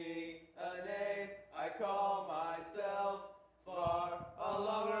call myself far a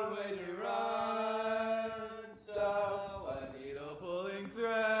longer way to run. So a needle pulling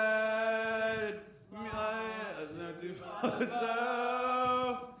thread. Not too far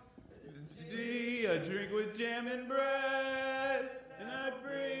slow. See a drink with jam and bread, and that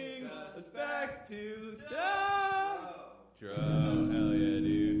brings us back to Dro. Hell yeah,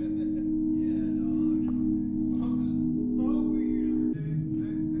 dude.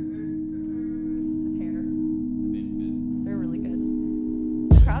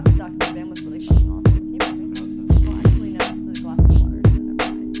 Crowd stuck. The band was really fucking awesome. Can you make me some? Well, actually, no. It's a glass of water.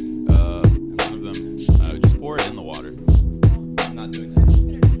 One of them. Just pour it in the water. I'm not doing that.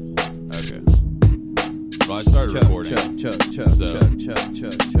 Okay. Well, I started recording. Chuck. If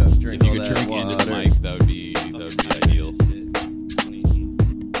you could drink into the mic, that would be ideal.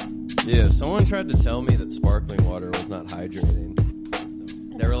 Yeah, if someone tried to tell me that sparkling water was not hydrating,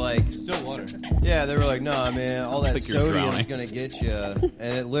 they were like, still water. Yeah, they were like, nah, man, all that like you're sodium's drowning. gonna get you,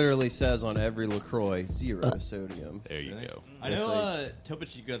 and it literally says on every LaCroix, 0 sodium. There you go. I know Topo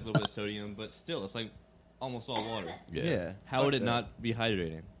Chico has a little bit of sodium, but still, it's like almost all water. Yeah. How would it not be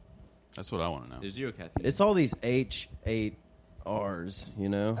hydrating? That's what I want to know. There's 0 caffeine. It's all these H8Rs, you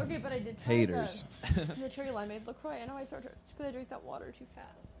know? Okay, but I did try haters. the cherry limeade LaCroix. I know I thought it's because I drank that water too fast.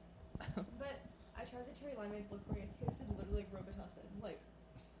 But I tried the cherry limeade LaCroix. It tasted literally like Robitussin. Like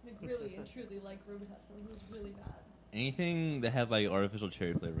really and truly like Robitussin. Like, it was really bad. Anything that has like artificial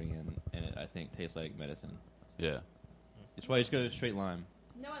cherry flavoring in it, I think, tastes like medicine. Yeah. That's why you just go to straight lime.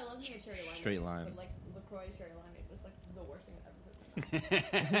 No, I love me a cherry limeade. Straight lime. But like LaCroix cherry limeade was like the worst thing I've ever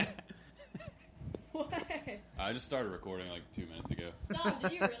put in my mouth. What? I just started recording like 2 minutes ago. Stop,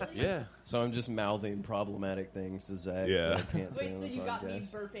 did you really? Yeah. So I'm just mouthing problematic things to Zach Yeah. that I can't say Wait, on so the you got me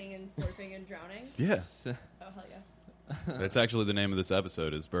podcast. burping and slurping and drowning? Yeah. Oh, hell yeah. That's actually the name of this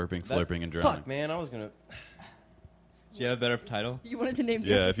episode is Burping, Slurping, and Drowning. Fuck, man, I was gonna... Do you have a better title? You wanted to name the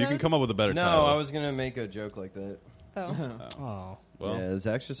Yeah, episode? if you can come up with a better No, title. I was gonna make a joke like that. Oh. Oh. Well, Yeah,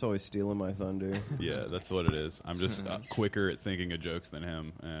 Zach's just always stealing my thunder. yeah, that's what it is. I'm just quicker at thinking of jokes than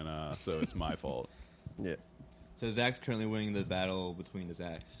him, and so it's my fault. Yeah. So Zach's currently winning the battle between the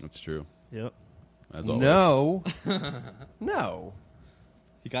Zachs. That's true. Yep. As always. No. No.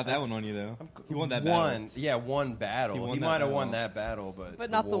 He got that one on you, though. He won that One battle. battle. He won He that might have battle. won that battle, but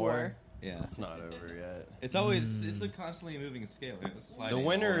not the war. Yeah. It's not over yet. It's always, it's a constantly moving scale. It's The sliding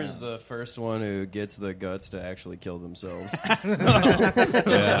winner all is around. the first one who gets the guts to actually kill themselves.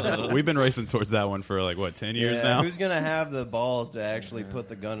 Yeah, we've been racing towards that one for like what 10 years now. Who's gonna have the balls to actually put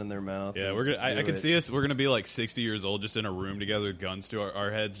the gun in their mouth? Yeah, and we're gonna. I do can it? see us. We're gonna be like 60 years old, just in a room together, with guns to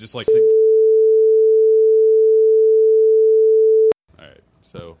our heads, just like. All right,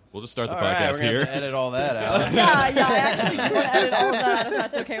 so we'll just start the All right, podcast we're gonna here. have to edit all that out. Yeah, I actually do want to edit all of that out if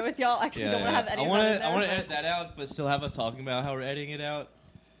that's okay with y'all. I actually don't want to have any I of want that in to. I want to there. edit that out, but still have us talking about how we're editing it out.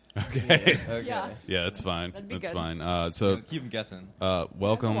 Okay. Okay. Yeah. Yeah, that's fine. That'd be That's good. fine. So, Keep them guessing.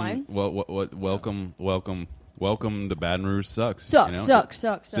 welcome. wine? Welcome to Baton Rouge sucks. Sucks, you know? sucks.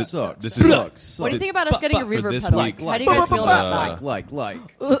 This is Sucks. What do you think about us getting a for reverb this pedal? week- How do you guys feel about that? Like.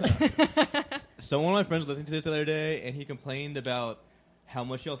 So one of my friends listened to this the other day, and he complained about how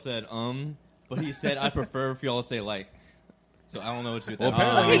much y'all said but he said I prefer for y'all to say like. So I don't know what to do with that. Well,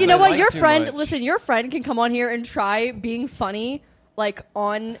 apparently Okay, we you know said what? like Your too friend, much. listen, your friend can come on here and try being funny, like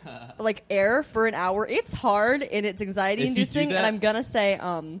on like air for an hour. It's hard and it's anxiety If you do inducing, that- and I'm gonna say,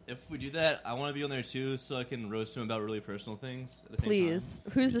 If we do that, I want to be on there too, so I can roast him about really personal things. At the same please,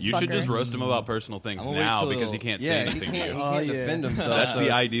 who's this You fucker? should just roast him about personal things I'm gonna wait now till- because he can't say Yeah, he anything can't, to he you. Oh, can't yeah. defend himself. That's so the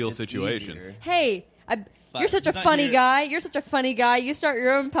it's- ideal it's situation. easier. Hey, you're such a he's not funny here. guy. You're such a funny guy. You start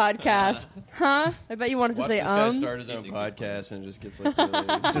your own podcast, huh? I bet you wanted to Watch say this guy start his own He thinks he's podcast and just gets like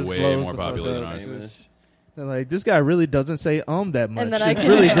really Just Way blows more the fuck popular than up. ours. famous. They're like, this guy really doesn't say that much. And then I It's can-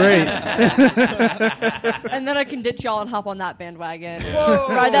 really great. and then I can ditch y'all and hop on that bandwagon.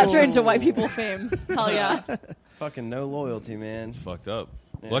 Ride that train to white people fame. Hell yeah. Fucking no loyalty, man. It's fucked up.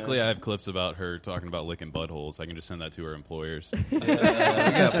 Yeah. Luckily, I have clips about her talking about licking buttholes. I can just send that to her employers. We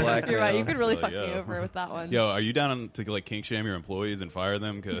got black. You're right. You could really So, fuck me yo. over with that one. Yo, are you down to like kink shame your employees and fire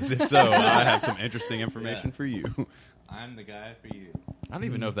them? Because if so, I have some interesting information for you. I'm the guy for you. I don't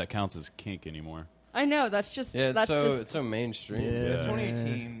even know if that counts as kink anymore. I know. That's just. Yeah, that's just. it's so mainstream. Yeah. It's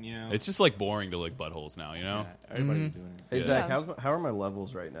 2018, you know. It's just like boring to lick buttholes now, you know? Yeah, everybody's doing it. Hey Yeah. Zach, Yeah. how are my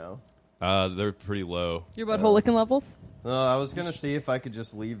levels right now? They're pretty low. Your butthole licking levels? No, I was gonna see if I could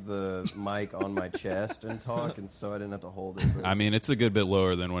just leave the mic on my chest and talk, and so I didn't have to hold it. But... I mean, it's a good bit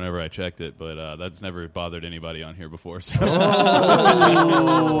lower than whenever I checked it, but that's never bothered anybody on here before. So.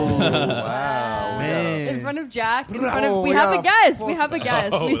 Oh, wow. Man. In front of Jack. We have a guest. We have a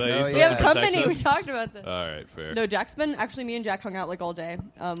guest. Oh, we he's we have supposed to company. protect We us? talked about this. All right, fair. No, Jack's been actually. Me and Jack hung out like all day.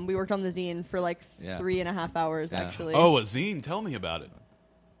 We worked on the zine for like 3.5 hours. Yeah. Actually. Oh, a zine. Tell me about it.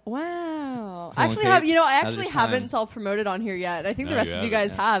 Wow. Cool, Actually, Kate. I How's actually your haven't time? self-promoted on here yet. I think the No, rest you of you haven't,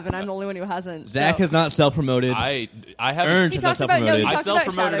 guys have, and I'm the only one who hasn't. Zach so. has not self-promoted. I Earned haven't. He has talked not about- no, he self-promoted. I talked about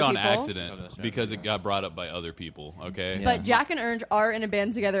self-promoted shadow on people. accident Oh, that's right, because yeah. it got brought up by other people. Okay. Yeah. But Jack and Ernge are in a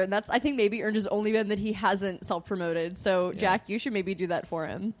band together, and I think maybe Ernge's only band that he hasn't self-promoted. So, Yeah. Jack, you should maybe do that for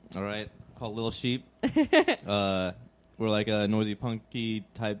him. All right, called Little Sheep. We're like a noisy, punky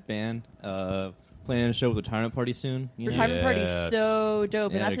type band. Planning a show with Retirement Party soon. You know? Retirement Party's Yes. so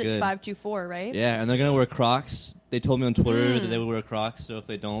dope, Yeah, and that's at they're good. 524, right? Yeah, and they're gonna wear Crocs. They told me on Twitter that they would wear Crocs. So if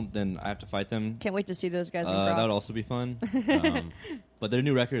they don't, then I have to fight them. Can't wait to see those guys in Crocs. That would also be fun. But their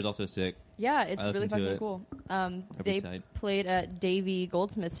new record is also sick. Yeah, it's I really listened to fucking it. cool. Every They side. played at Davey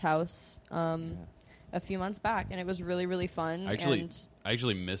Goldsmith's house a few months back, and it was really, really fun. I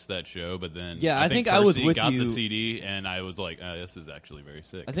actually missed that show, but then Yeah, I think I was Percy with got you. the CD, and I was like, "This is actually very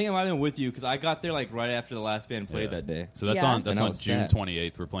sick." I think I might have been with you because I got there like right after the last band played Yeah. that day. So that's Yeah. on And I on was June sad.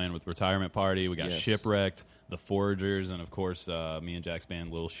 28th. We're playing with Retirement Party. We got Yes. Shipwrecked, the Foragers, and of course me and Jack's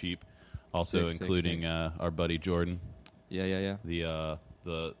band Little Sheep. Also Sick, sick, including sick. Our buddy Jordan, Yeah.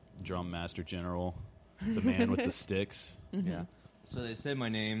 the drum master general, the man with the sticks. Yeah. So they said my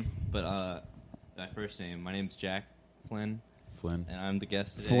name, but my first name. My name's Jack Flynn, Flynn. and I'm the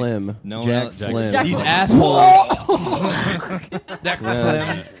guest today. Flim. No Jack one else- Flim. Jack These Flynn. assholes. Jack Yeah.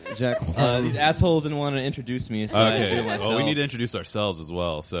 Flim. Jack Flim. These assholes didn't want to introduce me, so I Okay. do myself. Well, we need to introduce ourselves as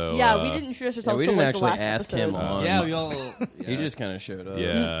well. So yeah, we didn't introduce ourselves we till didn't like the actually last ask episode. him on. Yeah, we all. He just kind of showed up.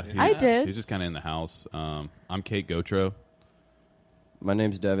 Yeah, I did. He's just kind of in the house. I'm Kate Gotro. My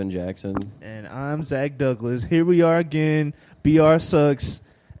name's Devin Jackson. And I'm Zach Douglas. Here we are again. BR Sucks.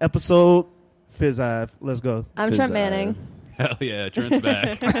 Episode Fizz. Let's go. I'm Fizz Trent eye. Manning. Hell yeah, Trent's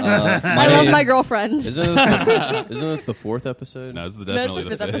back. I love my girlfriend. Isn't this the fourth episode? No, this is No, definitely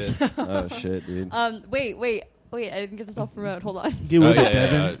it's the the fifth fifth. Oh shit, dude. Wait. I didn't get to self-promote. Hold on. Get with Oh, it, yeah,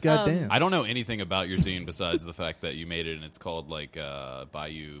 Devin. yeah. Goddamn. I don't know anything about your zine besides the fact that you made it and it's called like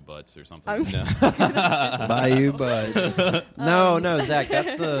Bayou Butts or something. I'm- Bayou Buds. No, Zach,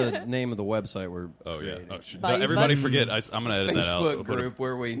 that's the name of the website we're Oh yeah. creating. Oh, Bayou everybody Butts? forget. I'm gonna edit that out. Facebook We'll put it- group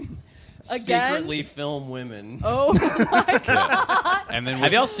where we Again? secretly film women. Oh my god. And then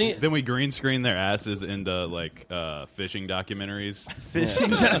Have y'all seen? Then we green screen their asses into like fishing documentaries.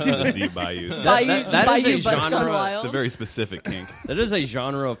 Fishing. The deep bayous. that is Bayou a Butts Gone genre- Wild. It's a very specific kink. That is a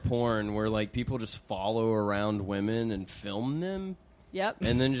genre of porn where like people just follow around women and film them Yep.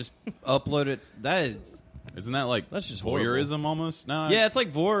 and then just upload it. That is, Isn't that like That's just voyeurism almost? No. yeah, it's like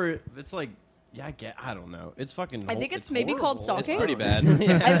It's like I don't know. It's fucking. I think it's maybe called horrible. stalking. It's pretty bad.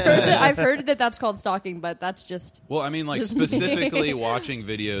 I've heard that that's called stalking, but that's just Well, I mean, like Just me. specifically watching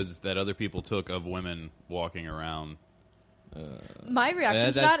videos that other people took of women walking around. my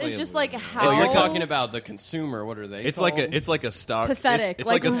reaction to that's that is like- just like how Oh, you're talking about the consumer. What are they? It's called? like a stock. pathetic. It's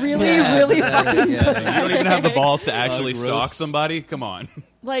like a really, Yeah, really pathetic, fucking yeah. pathetic. You don't even have the balls to actually gross. stalk somebody. Come on.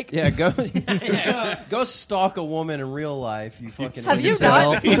 Like, Yeah, go stalk a woman in real life. You fucking have you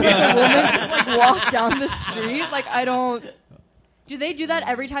incel. not seen a woman just like walk down the street? Like, I don't. Do they do that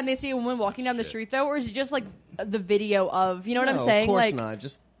every time they see a woman walking down the street though, or is it just like the video of? You know what I'm No, saying? Of course Like, not.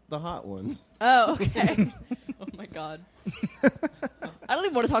 Just the hot ones. oh, okay. Oh my god. I don't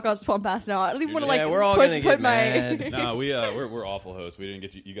even want to talk about Swamp Pass now. I don't even want to like Yeah, we're all put, gonna put get my. mad. No, we're awful hosts. We didn't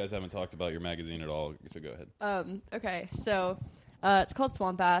get you. You guys haven't talked about your magazine at all. So go ahead. Okay, so it's called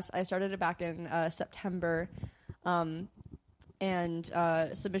Swamp Ass. I started it back in September, and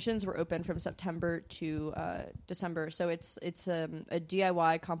submissions were open from September to December. So it's a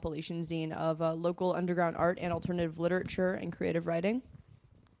DIY compilation zine of local underground art and alternative literature and creative writing.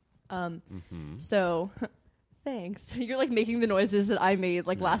 So. Thanks. You're like making the noises that I made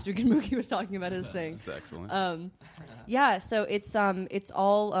like last week when Mookie was talking about his thing. That's excellent. Yeah, so it's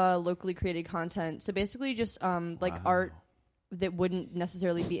all locally created content. So basically just like art that wouldn't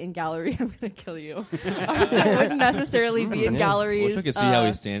necessarily be in gallery. I'm gonna kill you. Art that wouldn't necessarily be in I galleries. wish I could see how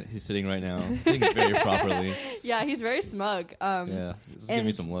he's sitting right now. He's sitting very properly. Yeah, he's very smug. Yeah, just give me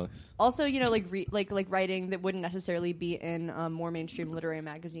and- some looks. Also, you know, like writing that wouldn't necessarily be in more mainstream literary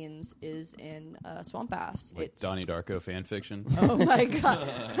magazines is in Swamp Ass. Like It's Donnie Darko fan fiction. oh my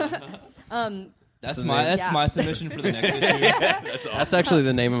god. That's So my they- my submission for the next issue. That's awesome. That's actually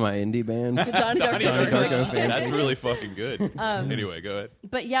the name of my indie band. Donnie Donnie Darko. Darko. fan That's fiction. really fucking good. Anyway, go ahead.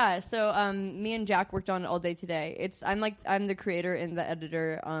 But yeah, so me and Jack worked on it all day today. I'm the creator and the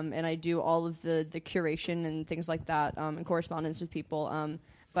editor, and I do all of the curation and things like that, and correspondence with people.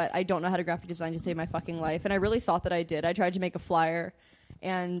 But I don't know how to graphic design to save my fucking life, and I really thought that I did. I tried to make a flyer,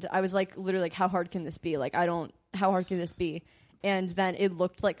 and I was like, literally, like, how hard can this be? Like, how hard can this be? And then it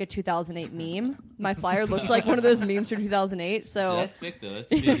looked like a 2008 meme. My flyer looked like one of those memes from 2008. So That's sick though. That's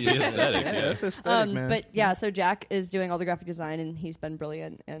It's the aesthetic, Yeah, yeah. that's aesthetic, man. but yeah, so Jack is doing all the graphic design, and he's been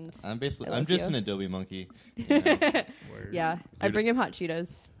brilliant. And I'm I love just you. an Adobe monkey. yeah, I bring him hot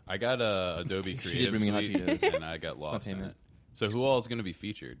Cheetos. I got Adobe She did Creative bring me hot Suite, Cheetos. and I got lost in payment. it. So who all is going to be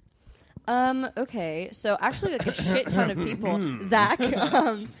featured? Okay, so actually, like a shit ton of people. Zach,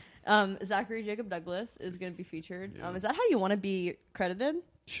 Zachary Jacob Douglas is going to be featured. Is that how you want to be credited?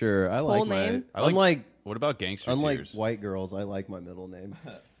 Sure, I like Whole my. name? What about Gangster Unlike Tears? white girls, I like my middle name.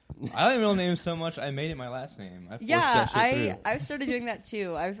 I like middle names so much. I made it my last name. I forced Yeah, that shit through. I've started doing that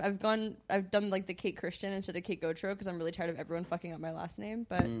too. I've done like the Kate Christian instead of Kate Gotro because I'm really tired of everyone fucking up my last name.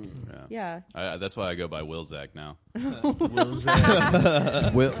 But yeah. That's why I go by Will Zach now. Will's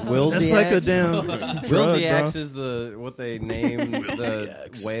Wilsiax. like a damn drug, Wilsiax bro. is what they named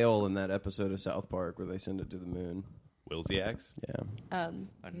the whale in that episode of South Park where they send it to the moon. Willsiax? Yeah. I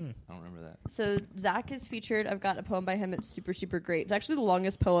don't remember that. So Zach is featured. I've got a poem by him. It's super, super great. It's actually the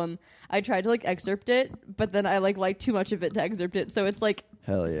longest poem. I tried to like excerpt it, but then I liked too much of it to excerpt it. So it's like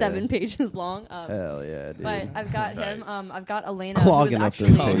Hell yeah. 7 pages long. Hell yeah, dude. But I've got Nice. him. I've got Elena, Clogging who up is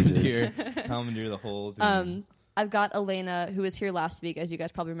them actually pages. Commandeer the holes. I've got Elena, who was here last week, as you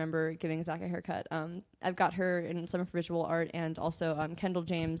guys probably remember, giving Zach a haircut. I've got her in some of her visual art, and also Kendall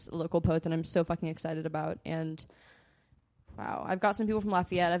James, a local poet that I'm so fucking excited about. And wow, I've got some people from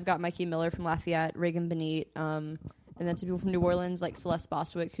Lafayette. I've got Mikey Miller from Lafayette, Reagan Benite, and then some people from New Orleans, like Celeste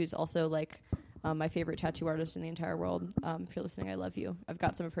Bostwick, who's also like my favorite tattoo artist in the entire world. If you're listening, I love you. I've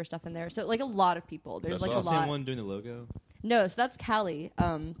got some of her stuff in there. So like a lot of people. There's That's like awesome. a lot. Same one doing the logo. No, so that's Callie.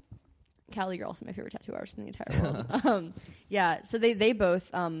 Callie, you're also my favorite tattoo artist in the entire world. Yeah, so they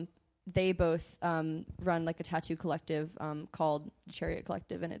both run like a tattoo collective called Chariot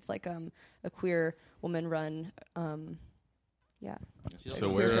Collective, and it's like a queer woman run. So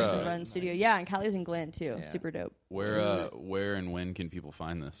queer where, person run studio. Yeah, and Callie's in Glen too. Yeah. Super dope. Where and when can people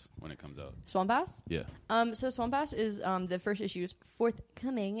find this when it comes out? Swambass. Yeah. So Swambass is the first issue's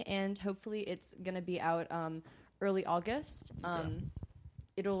forthcoming, and hopefully it's gonna be out early August.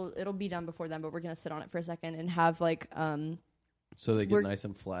 It'll be done before then, but we're gonna sit on it for a second and have like So they get We're- nice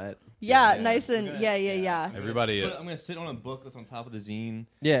and flat. yeah, Yeah. nice and I'm gonna- yeah. Everybody, I'm gonna sit on a book that's on top of the zine.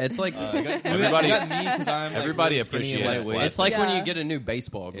 Yeah, it's like Everybody- got me because I'm everybody really skinny and appreciates lightweight. flat. it's like when Yeah. you get a new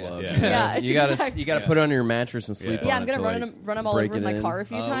baseball glove. Yeah. You know? Yeah, it's you gotta exact- you gotta put it on your mattress and sleep. Yeah. Yeah, on I'm it gonna to, run them all break over in it my in. car a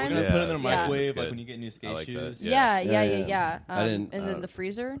few We're times. gonna Yeah. put it in a That's microwave good. like when you get new skate I like shoes. that. Yeah. Yeah. And didn't, then the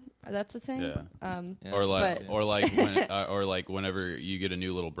freezer. That's the thing. Yeah. Yeah. Or like, But- or like whenever you get a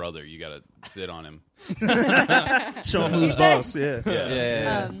new little brother, you gotta sit on him. Show him who's boss. Yeah.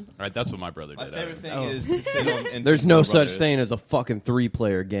 Yeah. All right, that's what my brother My did. favorite thing Oh. is to sit on. And There's think no of such brothers. thing as a fucking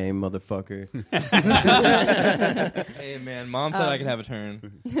 3-player game, motherfucker. Hey man, mom said I could have a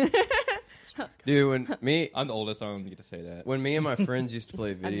turn. Dude, when me I'm the oldest, so I don't get to say that. when me and my friends used to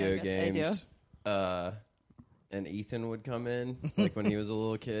play video youngest, I do. games, and Ethan would come in, like when he was a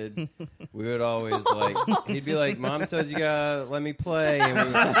little kid, we would always like, he'd be like, "Mom says you gotta let me play," and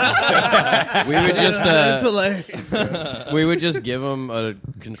we would just It's hilarious. we would just give him a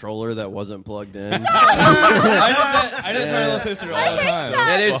controller that wasn't plugged in. I did that. I did that to my little sister all the time.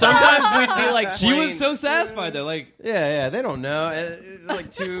 And sometimes we'd be like, She playing- was so satisfied though. Like yeah, they don't know. And,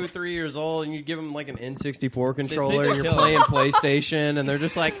 like 2-3 years old, and you give them like an N64 controller, they and you're kill playing PlayStation, and they're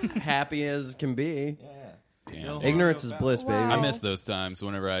just like happy as can be. Damn. Ignorance is bliss, baby. Wow. I miss those times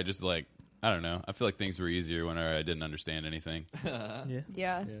whenever I just like, I don't know. I feel like things were easier whenever I didn't understand anything.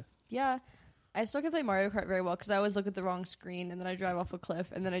 Yeah. I still can play Mario Kart very well because I always look at the wrong screen and then I drive off a cliff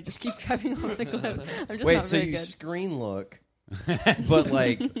and then I just keep driving off the cliff. I'm just Wait, not so very you good. screen look, but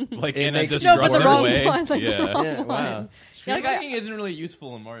like, Like It in a makes- No, but the destructive wrong way. one, like the Yeah. wrong yeah, wow, one. screen like, I- looking isn't really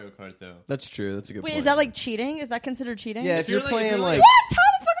useful in Mario Kart though. that's true. That's a good Wait, point. is that like cheating? Is that considered cheating? yeah, if you're If you're playing like- like, What?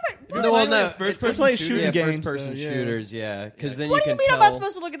 How the fuck am I? You're no, well, playing no, like first it's person like shooter. shooting yeah, games, first person though, yeah. shooters, yeah, because then What you do you can mean tell. I'm not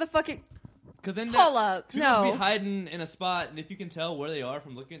supposed to look at the fucking... Because then Pull up. people No. be hiding in a spot, and if you can tell where they are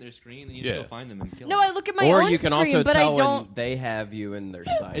from looking at their screen, then you just Yeah. go find them and kill No, them. I look at my or own you can screen, also but tell I don't... when they have you in their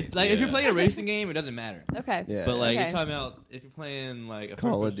sights. It's like if you're Yeah. playing a racing game, it doesn't matter. Okay. Yeah. But like Okay. you're talking about if you're playing like a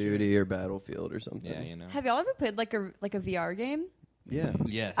Call of first-person Duty or Battlefield or something. shooter. Yeah, you know. Have y'all ever played like a VR game? Yeah.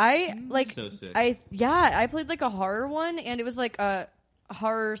 Yes. I like So sick. I played like a horror one, and it was like a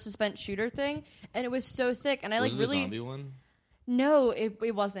horror suspense shooter thing, and it was so sick. And I was like it really the zombie one? No,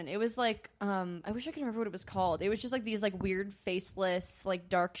 it wasn't. It was like I wish I could remember what it was called. It was just like these like weird faceless, like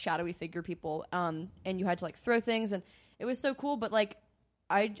dark shadowy figure people. And you had to like throw things, and it was so cool. But like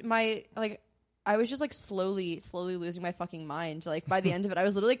I was just like slowly losing my fucking mind. Like by the end of it, I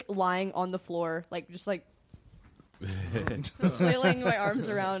was literally like lying on the floor, like just like flailing my arms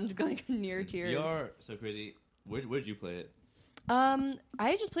around, like near tears. VR so crazy. Where did you play it?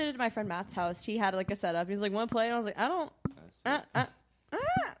 I just played it at my friend Matt's house. He had like a setup. He was like, "Want to play?" And I was like, "I don't."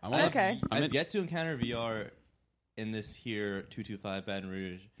 Okay. I've yet to encounter VR in this here 225 Baton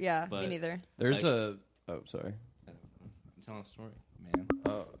Rouge. Yeah, But- me neither. There's Like- a. Oh, sorry. I'm telling a story, man.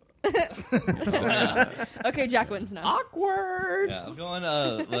 Oh. Okay, Jack wins now. Awkward. Yeah, I'm going.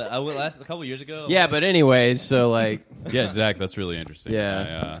 I went a couple years ago. Yeah, but anyways, so like, Yeah, Zach, that's really interesting.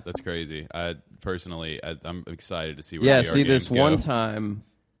 Yeah. That's crazy. I'm excited to see where yeah. VR See, this games go. one time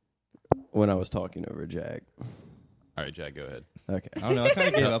when I was talking over Jack. All right, Jack, go ahead. Okay. I don't know. I kind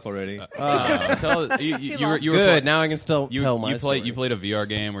of gave up already. You were Good. Now I can still You, tell my you story. played a VR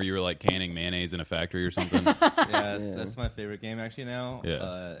game where you were like canning mayonnaise in a factory or something. Yeah, that's my favorite game actually now.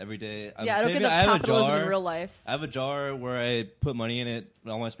 Yeah. Every day. Yeah, I don't think that's capitalism in real life. I have a jar where I put money in it,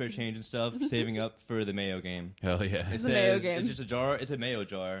 all my spare change and stuff, saving up for the mayo game. Hell yeah. It a mayo says game. it's just a jar. It's a mayo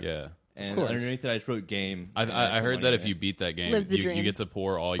jar. Yeah. And course. underneath it, I just wrote game. I heard that if you beat that game, Live the you dream. get to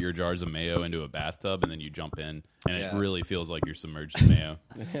pour all your jars of mayo into a bathtub, and then you jump in, and it Yeah. really feels like you're submerged in mayo.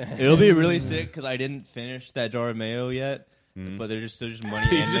 It'll be really sick because I didn't finish that jar of mayo yet. But there's just money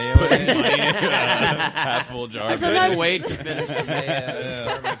So you and just mayo put in it. money in a half full jar. So of sometimes- mayo. wait to finish the mayo and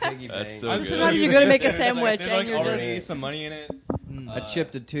start my piggy bank. That's so I'm good. Sometimes you go to make a There's, like, sandwich there's, and like, you're already just. some money in it. I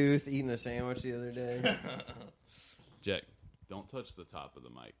chipped a tooth eating a sandwich the other day. Jack, don't touch the top of the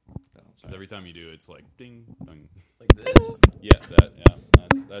mic. Because every time you do, it's like ding, ding. Like this. Yeah, that. Yeah,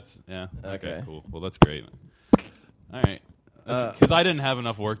 that's. Yeah. Okay. Cool. Well, that's great. All right. Because I didn't have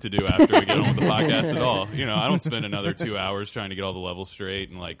enough work to do after we get on with the podcast at all. You know, I don't spend another 2 hours trying to get all the levels straight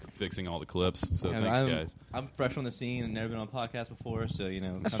and like fixing all the clips. So And thanks, guys. I'm fresh on the scene and never been on a podcast before, so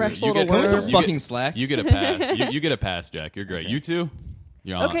fresh You little get- Come worm. some you fucking get- slack. You get a pass. You get a pass, Jack. You're great. You too.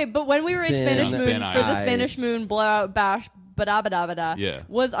 You're on. Okay, but when we were in Thin Spanish Moon thin for the ice. Spanish Moon blowout bash, ba-da-ba-da-ba-da, Yeah.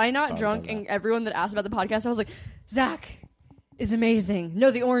 was I not drunk? And everyone that asked about the podcast, I was like, Zach is amazing. No,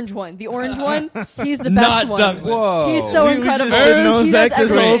 the orange one. The orange one, he's the best Not one. Douglas. Whoa. He's so We incredible. just should've known He Zach does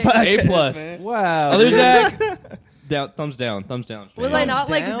this whole everything. podcast. A plus. man. Wow. Other Zach. Thumbs down. Was Thumbs I not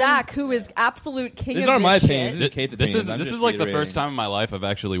like down? Zach, who is absolute king These of aren't my this opinions. shit? This is Kate's This opinions. is I'm this just is like the reiterating. first time in my life I've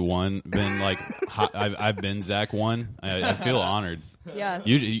actually been like I've been Zach one. I feel honored. Yeah.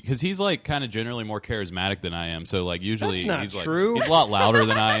 Usually, because he's like kind of generally more charismatic than I am. So like usually That's not he's true. Like he's a lot louder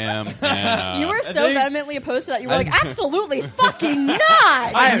than I am. And, You were so think- vehemently opposed to that. You were like, absolutely fucking not.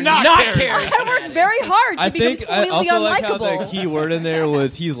 I am not charismatic. I worked very hard to I be think I completely also like how the unlikable. key word in there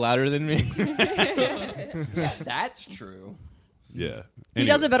was he's louder than me. That's true. Yeah. He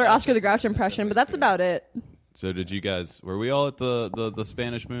does a better Oscar the Grouch impression, but that's about it. So did you guys? Were we all at the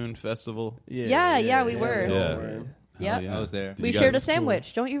Spanish Moon Festival? Yeah, we were. Yeah. Yep. Hell yeah. I was there. Did We you shared a guys-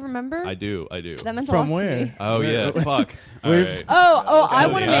 sandwich. Don't you remember? I do. That meant a From lot to where? me. Oh yeah. Fuck. All Where- right. Oh, I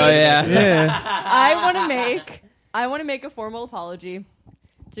want to yeah. make. Oh, yeah. Yeah. I want to make a formal apology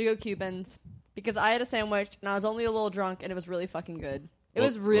to Go Cubans because I had a sandwich and I was only a little drunk and it was really fucking good. It Well,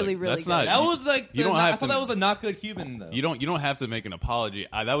 was really, look, really that's good. not- That was like You don't have I thought to- that was a not good Cuban though. You don't have to make an apology.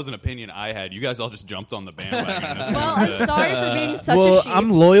 That was an opinion I had. You guys all just jumped on the bandwagon. and assumed Well, I'm that- sorry for being such a Well, sheep. I'm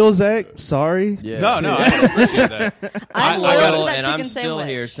loyal, Zach. Sorry. Yeah. No, I appreciate that. I'm I loyal got- to that and chicken I'm still sandwich.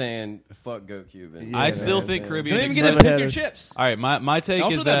 here saying fuck Go Cuban. I Yeah, still man. think You Caribbean. don't even get Never to had pick your a- chips. All right, my take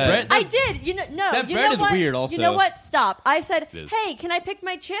Also, is that that bread- I did. You know, no. That you bread know is what? weird also. You know what? Stop. I said, It is. "Hey, can I pick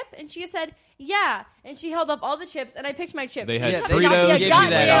my chip?" And she said, "Yeah." And she held up all the chips, and I picked my chips. They You had just Fritos. have to Give be you a that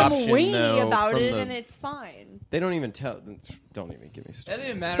goddamn option, weenie though, about from it, the- and it's fine. They don't even tell. Don't even give me That started.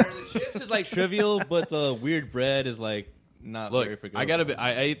 didn't matter. The chips is like trivial, but the weird bread is like not very look. forgivable. I gotta be.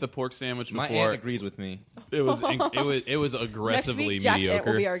 I ate the pork sandwich My before. aunt agrees with me. It was Next aggressively week, Jack's aunt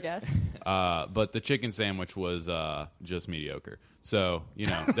will be mediocre. our guest. But the chicken sandwich was just mediocre. So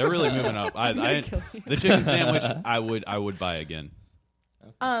they're really moving up. The chicken sandwich I would buy again.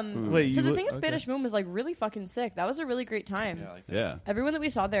 Wait, So you the would- thing of okay. Spanish Moon was like really fucking sick. That was a really great time. Yeah, like that. Yeah. Everyone that we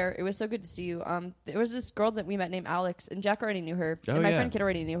saw there, it was so good to see you. There was this girl that we met named Alex, and Jack already knew her, Oh, and my yeah. friend Kid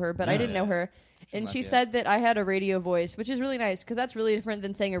already knew her, but I didn't know her. And might she be said that I had a radio voice, which is really nice because that's really different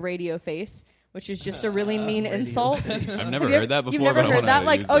than saying a radio face, which is just a really mean insult. I've never heard that before. You've never but I heard wanna that?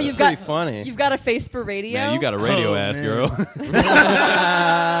 Like, use oh, that. you've Pretty got funny. you've got a face for radio. Man, you got a radio ass man. girl.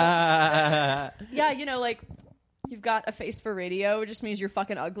 Yeah, like you've got a face for radio. It just means you're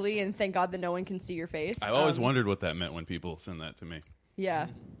fucking ugly, and thank God that no one can see your face. I always wondered what that meant when people send that to me. Yeah,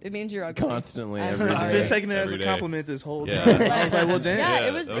 it means you're ugly. Constantly, I'm every sorry. I've day. been taking it as Every a day. compliment this whole Yeah. time. I was like, well, damn. Yeah,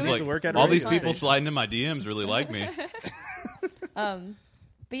 it was like, work at a all radio these people station. sliding in my DMs really like me.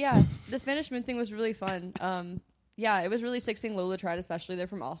 But yeah, the Spanish Moon thing was really fun. Yeah, it was really sick seeing Lola Tried, especially they're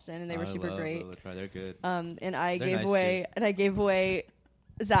from Austin, and they were super great. Lola Try. They're good. And I They're gave nice, away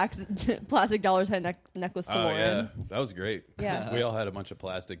Zach's plastic dollars head necklace to Oh Lauren. yeah, that was great. Yeah. We all had a bunch of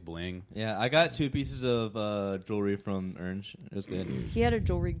plastic bling. Yeah, I got 2 pieces of jewelry from Ernst. It was good. He had a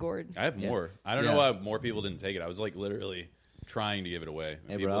jewelry gourd. I have Yeah. more. I don't Yeah. know why more people didn't take it. I was like literally trying to give it away.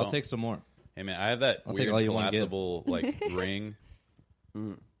 Hey, People bro, I'll don't. take some more. Hey man, I have that I'll take weird all you wanna give. collapsible like ring.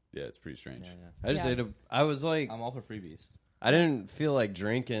 Yeah, it's pretty strange. I just Yeah. ate I was like, I'm all for freebies. I didn't feel like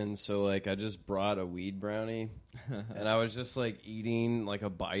drinking, so like I just brought a weed brownie, and I was just like eating like a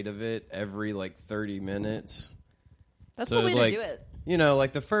bite of it every like 30 minutes. That's So the it way was to like- do it. You know,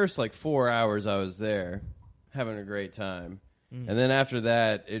 like the first like 4 hours I was there, having a great time, and then after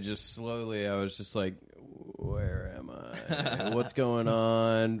that, it just slowly I was just like, where am I? What's going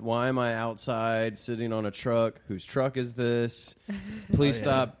on? Why am I outside sitting on a truck? Whose truck is this? Please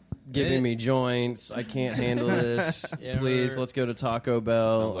stop giving me joints. I can't handle this. Yeah, Please, remember- let's go to Taco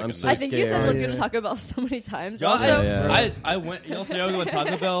Bell. Sounds like I'm a so I think you said scared. let's go to Taco Bell so many times. Y'all Also, said, Yeah. I went. Y'all said I was going to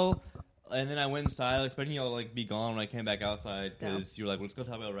Taco Bell, and then I went inside, expecting y'all to like be gone when I came back outside because you were like, "Let's go to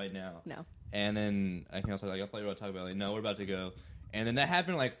Taco Bell right now." no, And then I came outside like, "I thought you were about to Taco Bell." Like, no, we're about to go. And then that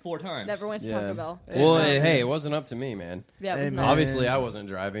happened like 4 times. never went to Yeah. Taco Bell. Well, No. hey, it wasn't up to me, man. Yeah, it was Hey, not. man. Obviously, I wasn't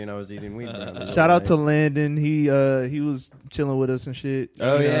driving. I was eating weed. brownies. Shout out to Landon. He was chilling with us and shit.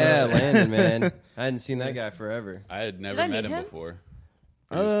 Oh You know. yeah, Landon, man. I hadn't seen that guy forever. I had never Did I met meet him him? before.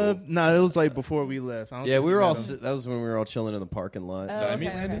 He was cool. No, it was like before we left. I don't Yeah, think we were met all. him. That was when we were all chilling in the parking lot. Oh, Did I okay, meet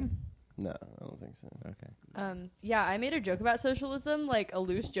okay. Landon? No, I don't think so. Okay. Yeah, I made a joke about socialism, like a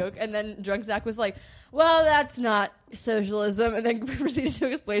loose joke, and then drunk Zach was like, "Well, that's not socialism," and then proceeded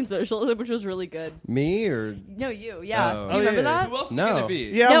to explain socialism, which was really good. Me or No, you, yeah. Oh. Do you Oh, remember yeah. that? Who else is No. going to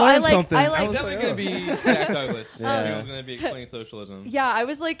be? Yeah, No, I I learned like- something. I like- was Definitely oh. going to be Jack Douglas. Yeah. He was going to be explaining socialism. Yeah, I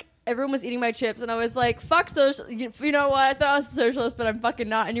was like, everyone was eating my chips, and I was like, "Fuck social." You know what? I thought I was a socialist, but I'm fucking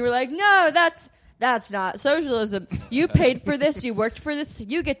not. And you were like, "No, that's not socialism. You paid for this. You worked for this.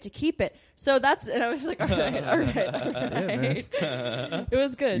 You get to keep it." So that's. And I was like, "All right, all right." It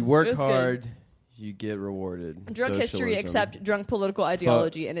was good. you work It was good. hard, you get rewarded. Drunk history, Socialism. except drunk political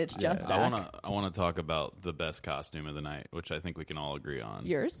ideology, and it's just I Zach. want to talk about the best costume of the night, which I think we can all agree on.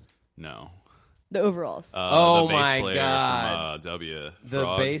 Yours, No. the overalls. Oh the bass my player God. From, W. the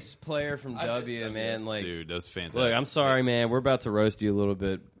Frog. bass player from I missed W, W. man. Like, Dude, that's fantastic. look, I'm sorry, man. We're about to roast you a little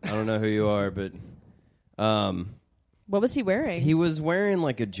bit. I don't know who you are, but What was he wearing? he was wearing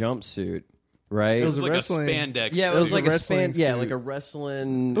like a jumpsuit, right? It It was was a like wrestling- a spandex. yeah, it It was was like a a wrestling yeah, suit. like a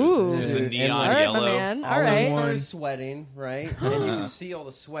wrestling. Ooh. It was a suit. neon all right, my yellow. man. All All in So he right. one. started sweating, right? And you could see all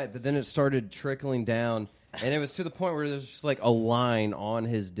the sweat, but then it started trickling down, and it was to the point where there's just like a line on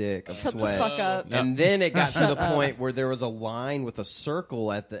his dick of Shut the sweat. fuck up. And then it got to Shut the up. point where there was a line with a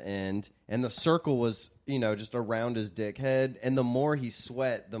circle at the end, and the circle was, just around his dick head. And the more he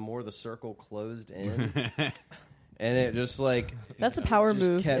sweat, the more the circle closed in. And it just like, That's a power Just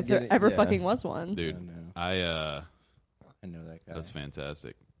move kept if there getting- ever yeah. fucking was one. Dude, I know that guy. that's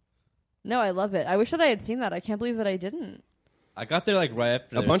fantastic. No, I love it. I wish that I had seen that. I can't believe that I didn't. I got there like right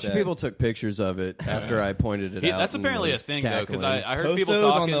after a their bunch of set. people took pictures of it after I pointed it out. That's and apparently a was thing, though, because cackling. I heard Post people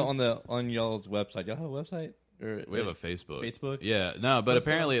those talking. on y'all's website. Y'all have a website? Or We have a Facebook. Facebook? Yeah, no, but What's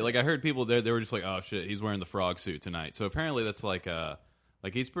apparently, that? like I heard people there, they were just like, "Oh shit, he's wearing the frog suit tonight." So apparently, that's like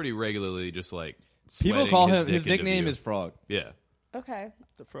he's pretty regularly just like People sweating call his him. His dick into nickname view. is Frog. Yeah. Okay.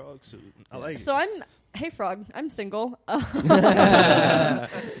 The frog suit. I like it. So hey Frog, I'm single. I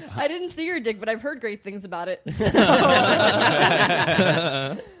didn't see your dick, but I've heard great things about it. So,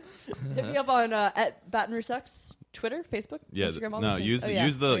 hit me up on at Baton Rouge Sucks, Twitter, Facebook, Yeah, Instagram. All no, those things. use Oh, the yeah.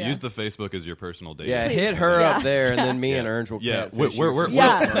 use the Oh, yeah. use the Facebook as your personal date. Yeah, Please. hit her Yeah. up there, and Yeah. then me and Ernst will Yeah, catfish we're you we're, for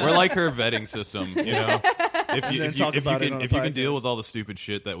Yeah. we're like her vetting system, you know. If you then if you talk if you about it can on if the you can deal podcast. with all the stupid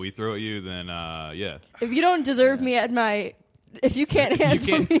shit that we throw at you, then yeah. If you don't deserve me at my, if you can't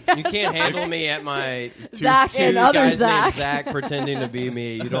handle me, You can't handle me at my Zach two and other guys Zach. named Zach pretending to be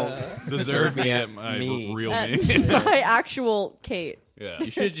me. You don't Deserve me at at my me. real at me. my actual Kate. Yeah.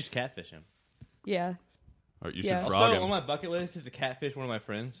 You should just catfish him. Yeah. Or you Yeah. should Also, frog on him. my bucket list is to catfish one of my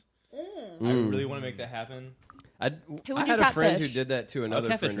friends. I Mm. really want to make that happen. Who would I you had a friend who catfish? did that to another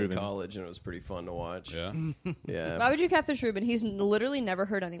catfish friend in Ruben. college, and it was pretty fun to watch. Yeah. Yeah. Why would you catfish Ruben? He's literally never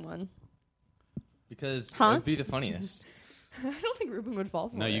hurt anyone. Because Huh? it would be the funniest. I don't think Ruben would fall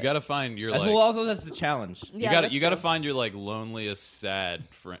for No, it. you got to find your As like. well, also that's the challenge. Yeah, you got to true. find your like loneliest, sad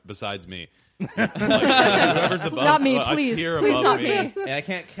friend besides me. Like, whoever's above, Not me, a please. tier Please above not me. me. And I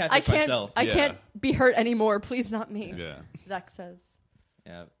can't catch I can't. myself. I Yeah. can't be hurt anymore. Please, not me. Yeah. Zach says.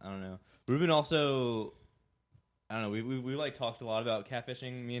 Yeah, I don't know. Ruben also, I don't know. We like talked a lot about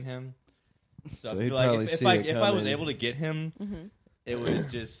catfishing, me and him. So I So feel he'd like probably if see I it was coming. able to get him, it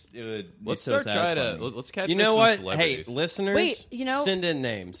would Let's be so start trying to satisfying. let's catfish You know some what? Hey, celebrities. listeners, Wait, you know- send in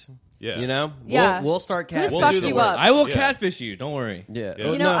names. Yeah. You know? Yeah. We'll start Who's catfishing. We'll do fucked the you work. up? I will Yeah. catfish you. Don't worry. Yeah.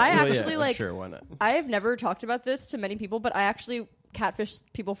 You know, I well, actually, yeah, like- Sure, why not? I have never talked about this to many people, but I actually catfished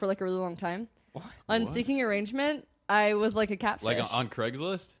people for like a really long time. On Seeking Arrangement, I was like a catfish. Like on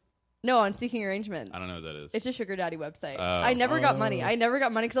Craigslist? No, on Seeking Arrangement. I don't know what that is. It's a sugar daddy website. Oh. I never got money. I never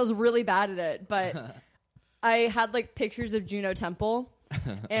got money because I was really bad at it. But I had like pictures of Juno Temple,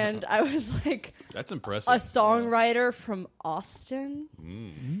 and I was like That's impressive. a songwriter from Austin,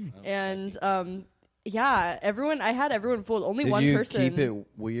 and yeah, I had everyone fooled. Only Did one you person. keep it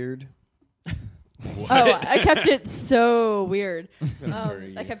weird? Oh, I kept it so weird.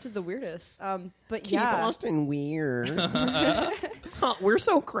 I kept it the weirdest. But yeah, Austin weird. We're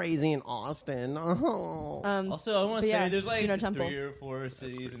so crazy in Austin. Oh. Also, I want But to say yeah, there's like Juno Temple. 3 or 4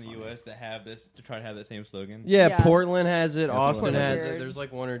 cities in the U.S. that have this to try to have that same slogan. Yeah, Yeah. Portland has it. Austin Portland has weird. it. There's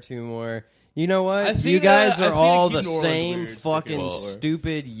like 1 or 2 more. You know what? I've You seen, guys I've are seen all it keep the New Orleans same weird, fucking sticker.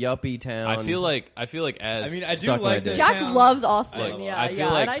 stupid yuppie town. I feel like as I mean, I do Suck my like dick. the Jack town. loves Austin. Like, yeah, I feel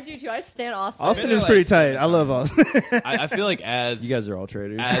yeah, like- and I do too. I stand Austin. Austin They're is like- pretty tight. I love Austin. I feel like as you guys are all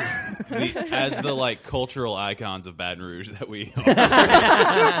traitors. as the like cultural icons of Baton Rouge that we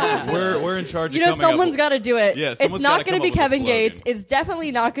are, we're in charge You of know, coming someone's up got to do it. Yeah, It's someone's not gotta going to come be up with a Kevin slogan. Gates. It's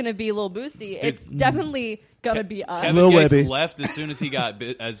definitely not going to be Lil Boosie. It's definitely going to be us. Kevin Lil Gates Webby. left as soon as he got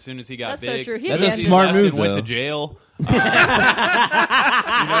as soon as he got That's so big. true. He That's a abandoned smart us. move, and went though. to jail.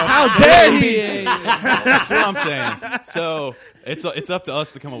 How dare he? That's what I'm saying. So it's up to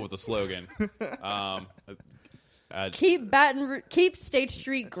us to come up with a slogan. Keep State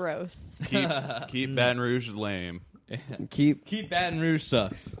Street gross. Keep Baton Rouge lame. Keep Baton Rouge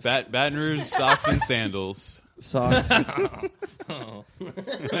sucks. Baton Rouge socks and sandals. socks. You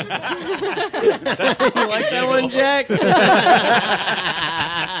like that one, Jack?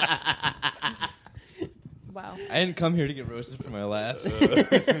 Wow. I didn't come here to get roasted for my laughs.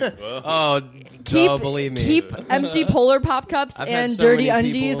 Oh, duh, believe me. Keep empty Polar Pop cups I've had and so dirty many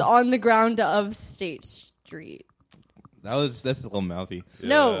undies people- on the ground of State Street. That's a little mouthy.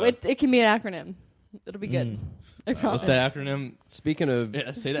 No, it can be an acronym. It'll be good. I promise. What's that acronym? Speaking of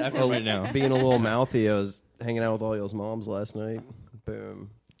Yeah, say that acronym right now. being a little mouthy, I was hanging out with all y'all's moms last night. Boom.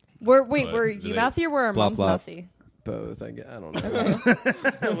 Were But you do they- mouthy or were our Blop, moms blop. mouthy? Both, I don't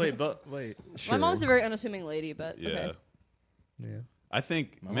know. wait. Sure. My mom's a very unassuming lady, but Yeah. okay. Yeah. I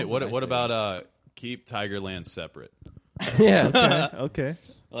think. My mom's a What nice about keep Tigerland separate? Yeah. Okay.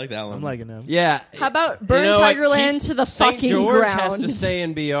 I like that one. I'm liking them. Yeah. How about burn You know what? Tigerland Keep- to the St. fucking George ground? has to stay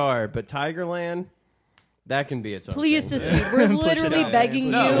in BR, but Tigerland, that can be its own Please thing. to see. We're literally out. begging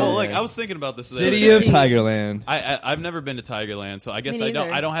No, you. well, like I was thinking about this. City today. of Tigerland. I've never been to Tigerland, so I guess Me I don't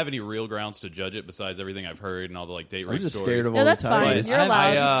neither. have any real grounds to judge it besides everything I've heard and all the like date I'm rape just stories. scared of No, all that's the fine. tigers. You're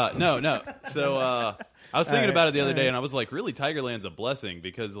allowed. No. So I was thinking Alright, about it the other day, alright. and I was like, really, Tigerland's a blessing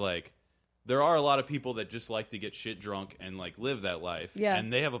because like there are a lot of people that just like to get shit drunk and like live that life, Yeah.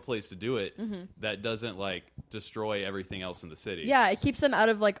 and they have a place to do it that doesn't like destroy everything else in the city. Yeah, it keeps them out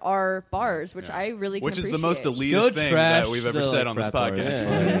of like our bars, which Yeah. I really can Which is the most appreciate. elitist Go thing trash that we've ever the, said like, on this frat bars.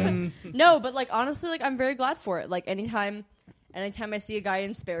 podcast. Yeah. No, but like honestly, like I'm very glad for it. Like anytime I see a guy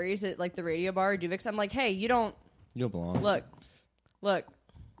in Sperry's at like the radio bar or Duvix, I'm like, hey, you don't You don't belong. look.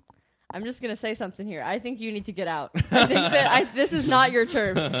 I'm just gonna say something here. I think you need to get out. I think that this is not your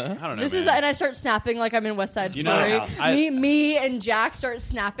turf. I don't know. This man. is, and I start snapping like I'm in West Side You know, Story. I- me and Jack start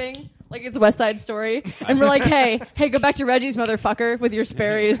snapping like it's West Side Story, and we're like, hey, go back to Reggie's, motherfucker, with your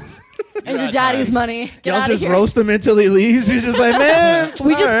Sperry's and your out daddy's time. money. Get Y'all out of just here. roast him until he leaves. He's just like, man.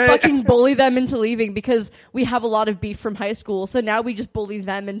 We just all right. fucking bully them into leaving because we have a lot of beef from high school. So now we just bully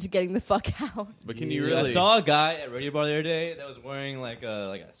them into getting the fuck out. But can you I really? saw a guy at Radio Bar the other day that was wearing like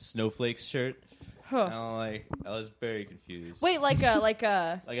a snowflakes shirt. Huh. And I was very confused. Wait, like a like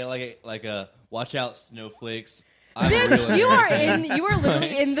a watch out snowflakes. Bitch, you are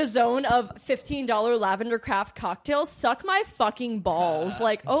literally in the zone of $15 lavender craft cocktails. Suck my fucking balls.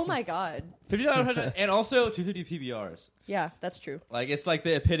 Like, oh my god. $50 and also 250 PBRs. Yeah, that's true. Like it's like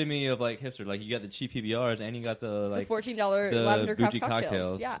the epitome of like hipster. Like you got the cheap PBRs and you got the like the $14 the lavender craft bougie cocktails.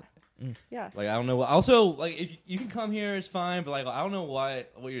 cocktails. Yeah. Yeah. Like I don't know. Also, like if you can come here, it's fine. But like I don't know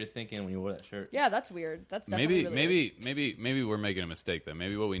what you're thinking when you wore that shirt. Yeah, that's weird. That's definitely really weird. maybe we're making a mistake then.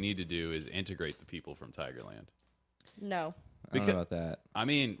 Maybe what we need to do is integrate the people from Tigerland. No. I don't know about that. I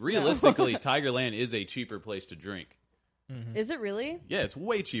mean, realistically, Tigerland is a cheaper place to drink. Mm-hmm. Is it really? Yeah, it's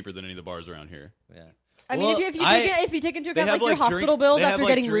way cheaper than any of the bars around here. Yeah. I mean, if you take into account like your hospital bills after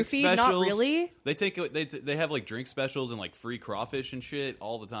getting roofied, not really. They have like drink specials and like free crawfish and shit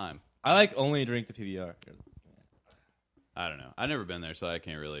all the time. I like only drink the PBR. I don't know. I've never been there, so I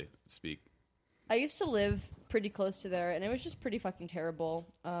can't really speak. I used to live pretty close to there, and it was just pretty fucking terrible.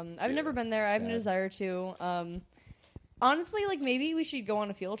 I've never been there. I have no desire to. Honestly, like maybe we should go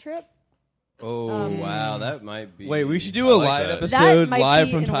on a field trip. Oh wow, that might be. Wait, we should do a live episode live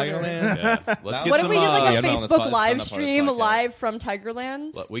from Tigerland. Yeah. Let's get what some, if we did like a on the Facebook spot, live it's not stream part of the podcast. live from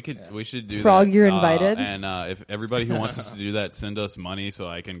Tigerland? We should do Frog, that. you're invited. And if everybody who wants us to do that, send us money so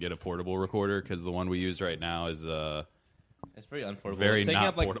I can get a portable recorder because the one we use right now is It's very unportable. very it's taking not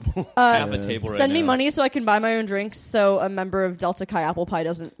up, like, portable. half the table right Send me now. money so I can buy my own drinks so a member of Delta Chi Apple Pie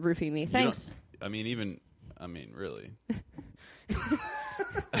doesn't roofie me. Thanks. Really.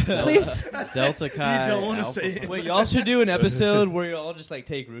 Please. Delta Chi. You don't want to Alpha. say it. Wait, y'all should do an episode where you all just like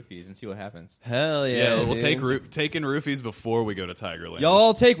take roofies and see what happens. Hell yeah! Yeah, we'll dude. take in roofies before we go to Tigerland.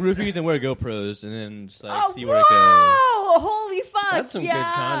 Y'all take roofies and wear GoPros and then just like Oh, see where it goes. whoa! Holy fuck! That's some good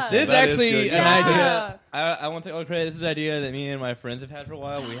content. This is That is actually good an content. idea. I want to take all the credit. This is an idea that me and my friends have had for a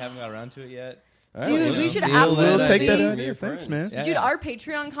while. We haven't got around to it yet. All Dude, well, we just should steal absolutely that take that idea from idea. your Thanks, friends. man. Yeah, Dude, yeah. our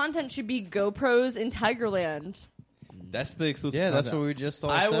Patreon content should be GoPros in Tigerland. That's the exclusive. Yeah, that's content. what we just all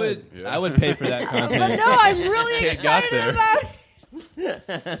I said. would. Yeah. I would pay for that But content. no, I'm really Kate got excited there. about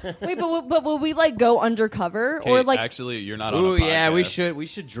it. Wait, but will we like go undercover Kate, or like? actually, you're not on a Ooh, podcast. yeah, we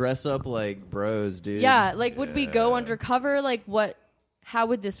should dress up like bros, dude. Yeah, like would we go undercover? Like what? How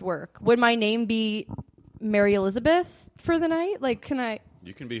would this work? Would my name be Mary Elizabeth for the night? Like, can I?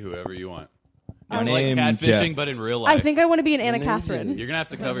 You can be whoever you want. My It's like name, catfishing, Jeff. but in real life. I think I want to be an Anna name Catherine. You're gonna have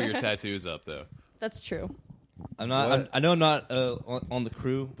to cover your tattoos up, though. That's true. I'm not. What? I know I'm not on the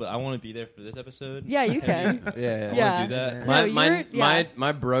crew, but I want to be there for this episode. Yeah, you can. yeah. Yeah. I want to do that.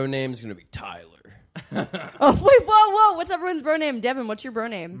 My bro name's gonna be Tyler. Oh wait, whoa! What's everyone's bro name? Devin, what's your bro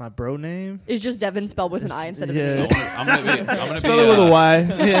name? My bro name? It's just Devin spelled with an I instead of Yeah. an E. I'm gonna Spell it with a Y.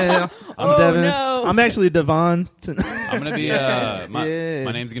 Yeah. I'm Oh, Devin. no. I'm actually Devon. I'm gonna be. Yeah.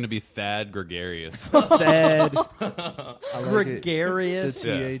 My name's gonna be Thad Gregarious. Thad. Gregarious.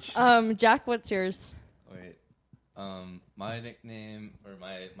 The TH. Jack, what's yours? Wait. My nickname or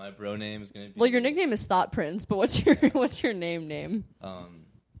my bro name is gonna be. Well, your nickname is Thot Prince, but what's your name?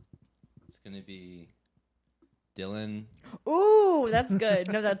 It's gonna be Dylan. Ooh, that's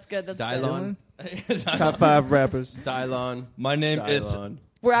good. No, that's good. That's Dylon. good. Top 5 rappers. Dylon. My name is Dylon.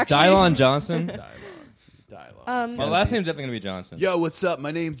 We're actually Dylon Johnson. Dylon. My last name's definitely gonna be Johnson. Yo, what's up?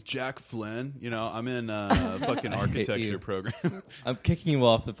 My name's Jack Flynn. You know, I'm in fucking architecture you. program. I'm kicking you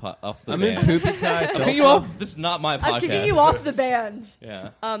off the I'm in band. Poopy Kai. I'm kicking you off. This is not my podcast. I'm kicking you off the band. Yeah.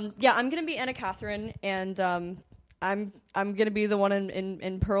 Yeah, I'm gonna be Anna Catherine, and I'm gonna be the one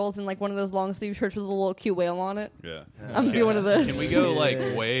in pearls and like one of those long sleeve shirts with a little cute whale on it. Yeah. I'm gonna be one of those. Can we go like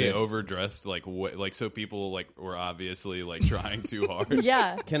way overdressed, like so people like were obviously like trying too hard?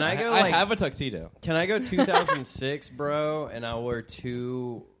 Yeah. Can I go? I Like, have a tuxedo. Can I go 2006, bro? And I'll wear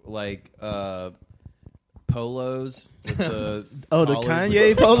 2 like polos with the Oh, the collars Kanye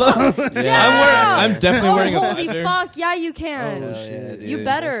with- polo? Yeah. I'm definitely Oh, wearing a holy visor. fuck! Yeah, you can. Oh, yeah, dude. You That's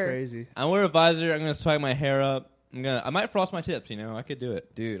better. crazy. I'm wearing a visor. I'm gonna swag my hair up. I might frost my tips. You know, I could do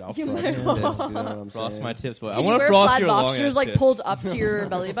it. Dude, I'll You frost might your tips. You know what I'm Frost saying? my tips, but I Can you want to wear frost flat your long boxers ass like tips. pulled up to your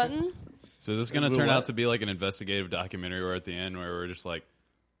belly button? So this is gonna Will turn what? out to be like an investigative documentary where at the end where we're just like,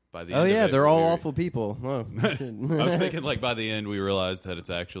 by the end Oh of yeah, it, they're all we're- awful people. Oh, I was thinking like by the end we realized that it's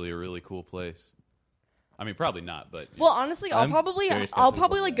actually a really cool place. I mean, probably not, but Well, honestly, I'll I'm probably very skeptical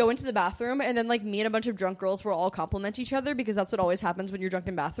like of go that. into the bathroom and then like me and a bunch of drunk girls will all compliment each other because that's what always happens when you're drunk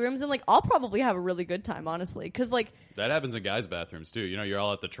in bathrooms, and like I'll probably have a really good time, honestly, because like that happens in guys' bathrooms too. You know, you're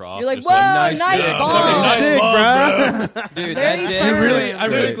all at the trough. you're like, just whoa, nice nice dick. balls. fucking nice Dick, balls, bro. dude, Very that day. firm.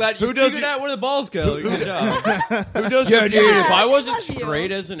 I'm really Dude, glad you who does figured it- out where the balls go. Good job. Who does Yo, the- dude, Yeah, if I I wasn't love you.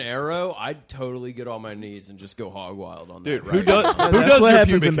 straight as an arrow, I'd totally get on my knees and just go hog wild on Dude, that. who right does now. who That's does what your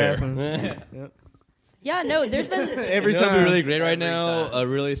happens pubic in hair? bathrooms. Yep. Yeah, no, there's been Every You know what'd time. be really great right Every now? time. a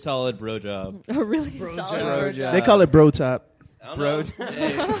really solid bro job. a really solid Bro job. They call it bro top. I don't Bro know.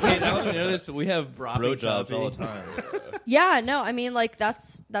 Hey, I don't know this, but we have bro jobs all the time. Yeah, no, I mean, like,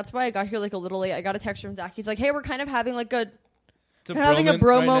 that's why I got here, like, a little late. I got a text from Zach. He's like, hey, we're kind of having, like, It's we're having a right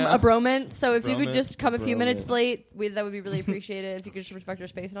broment, so if you could Broment? just come a few Broment. minutes late, that would be really appreciated. If you could just respect our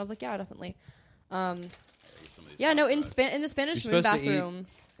space. And I was like, yeah, definitely. Yeah, no, in the Spanish You're room supposed to eat- bathroom.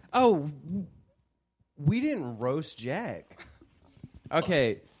 Oh, we didn't roast Jack.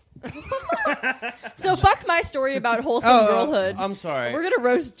 Okay. So fuck my story about wholesome girlhood. I'm sorry. We're gonna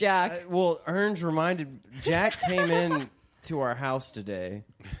roast Jack. Well, Ernst reminded Jack came in to our house today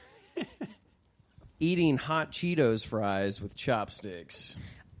eating hot Cheetos fries with chopsticks.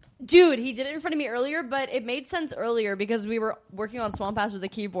 Dude, he did it in front of me earlier, but it made sense earlier because we were working on Swamp Ass with the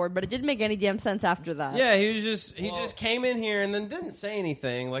keyboard, but it didn't make any damn sense after that. Yeah, he just came in here and then didn't say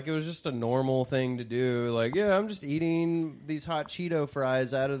anything. Like it was just a normal thing to do. Like, yeah, I'm just eating these hot Cheeto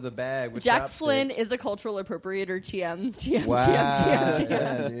fries out of the bag with Jack chopsticks. Flynn is a cultural appropriator. TM. Wow. TM.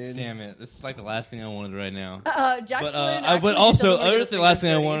 Yeah, dude. Damn it! This is like the last thing I wanted right now. Jack But Flynn. but also, other the last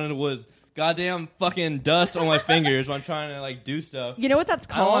thing I wanted was goddamn fucking dust on my fingers when I'm trying to like do stuff. You know what that's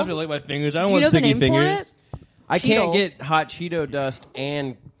I don't called? have to lick my fingers. I don't Do you want know the sticky name fingers. for it? I can't Cheeto. get hot Cheeto dust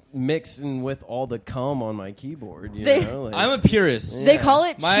and mixing with all the cum on my keyboard. You They- know? Like, I'm a purist. They call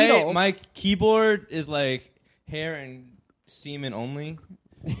it Cheeto. My keyboard is like hair and semen only.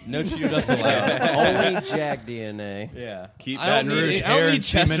 No Cheeto dust allowed. only Jack DNA. Yeah. Keep I don't Baton Rouge need, I hair don't need and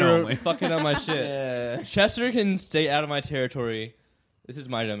semen Chester only. fucking on my shit. Yeah. Chester can stay out of my territory. This is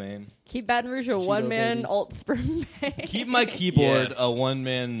my domain. Keep Baton Rouge a one-man babies. alt sperm bank. Keep my keyboard Yes. a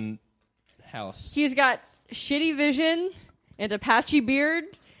one-man house. He's got shitty vision and a patchy beard,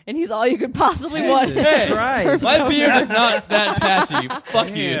 and he's all you could possibly want. Jesus Christ. My beard is not that patchy. Fuck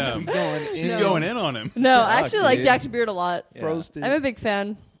you. Damn. He's going in on him. No, I actually like dude. Jack's beard a lot. Roasted. I'm a big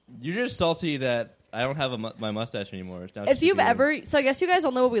fan. You're just salty that I don't have my mustache anymore. It's now If just a you've beard. ever, so I guess you guys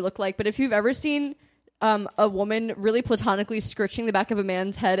all know what we look like, but if you've ever seen a woman really platonically scritching the back of a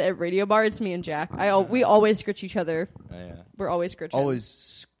man's head at radio bar, it's me and Jack. We always scritch each other. Oh, yeah. We're always scritching. Always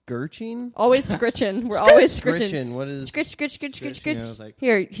scritching? Always scritching. We're always scritching. Scritching. What is... Scritch. Scritching, I was like-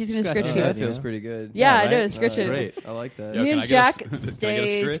 Here, he's gonna Scratch scritch it. you. that Yeah. feels pretty good. Yeah, I right? know, scritching. Great. I like that. Yo, Me can and I Jack get a scritch?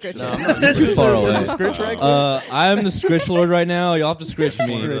 stay No, scritching. I'm not Too far away. Scritch right I'm the scritch lord right now. Y'all have to scritch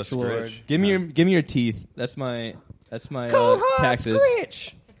me. Scritch lord. Give me your teeth. That's my taxes.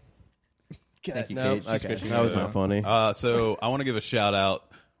 Scritch! Thank you, No, Kate. She's okay. scritching That was me. not funny. So I want to give a shout out.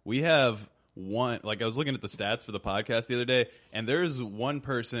 We have one, like I was looking at the stats for the podcast the other day, and there's one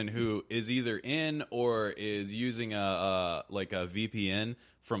person who is either in or is using a VPN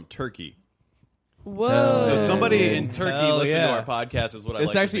from Turkey. Whoa. So somebody in Turkey Hell listening yeah. to our podcast is what I It's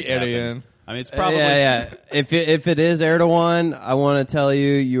like actually to think Arian. happened. I mean, it's probably yeah. If it is Erdogan, I want to tell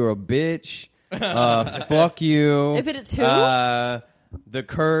you, you're a bitch. Fuck you. If it's who? The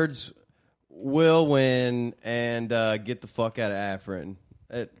Kurds will win and get the fuck out of Afrin.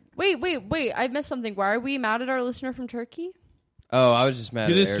 Wait. I missed something. Why are we mad at our listener from Turkey? Oh, I was just mad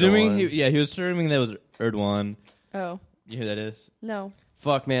He was at assuming. Erdogan. He was assuming that was Erdogan. Oh, You know who that is? no.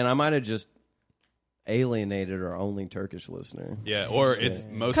 Fuck, man, I might have just alienated our only Turkish listener. Yeah, or it's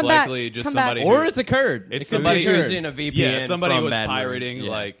most Come back. likely just Come somebody back. who, Or it's a Kurd. It's It could somebody be a who's Kurd. using a VPN. yeah, somebody from was Baton Rouge. pirating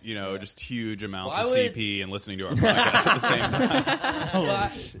Yeah. just huge amounts Why of would- CP and listening to our podcast at the same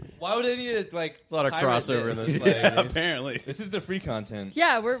time. Why would they need to like? a lot of pirate crossover in this? this. Yeah, apparently. This is the free content.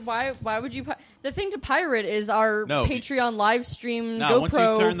 Yeah, why would you? The thing to pirate is our No. Patreon live stream Nah, once you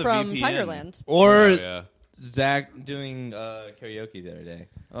GoPro turn the from VPN. Tigerland. Or Oh, yeah. Zach doing karaoke the other day.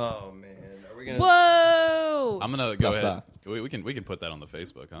 Oh man, are we gonna? Whoa! I'm gonna go Tough ahead. We can put that on the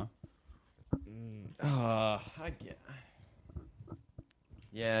Facebook, huh? I get.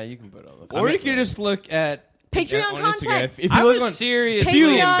 Yeah, you can put it on the. Or you could just look at Patreon on content. Instagram. If you I look was on, seriously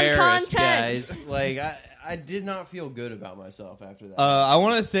Patreon embarrassed, content. guys. Like I did not feel good about myself after that. I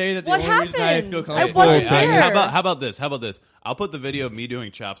want to say that the What only reason I happened? feel I comfortable wasn't with saying there. this- How about this? How about this? I'll put the video of me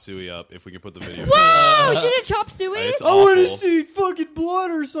doing chop suey up if we can put the video. Whoa! Did it chop suey? It's I want to awful. see fucking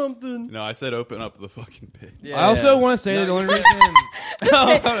blood or something. No, I said open up the fucking pit. Yeah. I also want to say that the only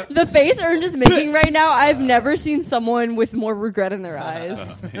reason The face Ernst is making right now, I've never seen someone with more regret in their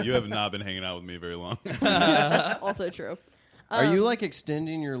eyes. You have not been hanging out with me very long. That's also true. Are you like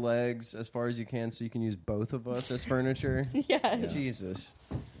extending your legs as far as you can so you can use both of us as furniture? Yeah. Jesus.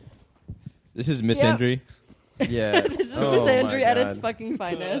 this is Miss Yep. Endry. Yeah. This is Oh, Miss my Andrew at its God. fucking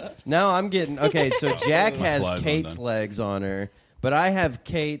finest. Now I'm getting okay. So Jack has fly's Kate's undone. legs on her, but I have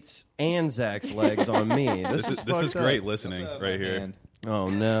Kate's and Zach's legs on me. This is fucked great up. listening right here. And Oh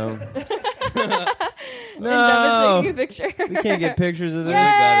no. Devin's taking a picture. We can't get pictures of this.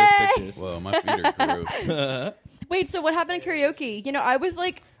 Yay! Whoa, my feet are grooved. Wait, so what happened at karaoke? You know, I was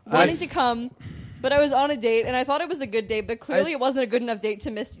like wanting to come, but I was on a date, and I thought it was a good date, but clearly it wasn't a good enough date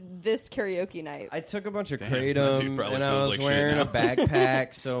to miss this karaoke night. I took a bunch of Damn, that dude kratom, probably and I feels was like wearing a shit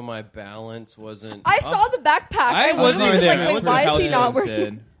backpack, so my balance wasn't. I saw the backpack. I wasn't literally even there. was I like, went wait, to why a is he house not show wearing?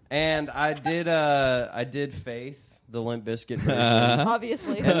 instead. And I did Faith, the Limp Bizkit version.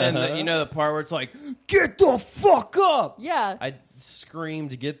 Obviously. And then the part where it's like, get the fuck up. Yeah. I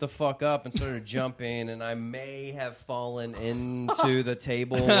screamed, get the fuck up, and started jumping, and I may have fallen into the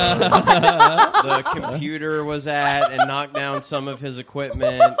table where the computer was at and knocked down some of his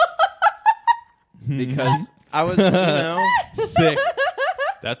equipment because I was, Sick.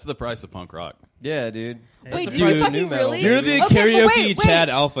 That's the price of punk rock. Yeah, dude. Wait, That's did the you price of fucking nu metal, really? You're baby. the Okay, but karaoke wait, Chad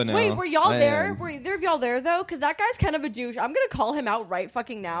Alpha now. Wait, were y'all I there? am. Were either of y'all there though? Because that guy's kind of a douche. I'm gonna call him out right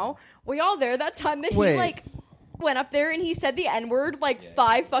fucking now. Were y'all there that time that Wait. he like went up there and he said the N-word like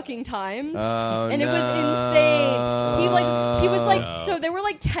 5 fucking times? Oh, and it was no. insane. He was like, No. so there were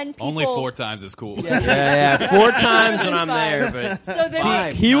like 10 people. Only 4 times is cool. Yeah, 4 times and I'm there, but So then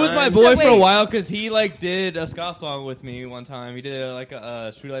five He was my times. boy So for a wait. while because he like did a ska song with me one time. He did a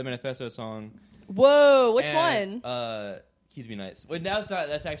Streetlight Manifesto song. Whoa, which And, one? Keys Be Nice. Wait,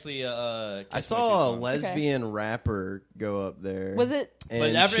 that's actually I saw a lesbian rapper go up there. Was it? And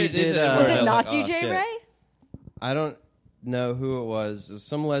But after she they did. said the Was word, it I not was like, oh, DJ shit. Ray? I don't know who it was. It was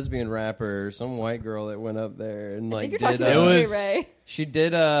some lesbian rapper, some white girl that went up there and I like think you're did. talking about It DJ was- Ray. She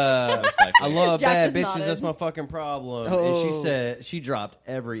did. That was I love Jack bad just bitches. nodded. That's my fucking problem. Oh. And she said she dropped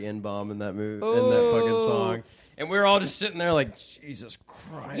every N-bomb in that movie, in that fucking Ooh. song. And we were all just sitting there like, Jesus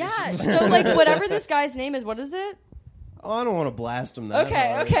Christ. Yeah. So like, whatever this guy's name is, what is it? Oh, I don't want to blast him that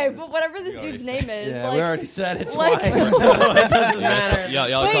Okay, hard. okay, but whatever this already dude's said name is, Yeah, like, we already said it like- twice, so it doesn't matter.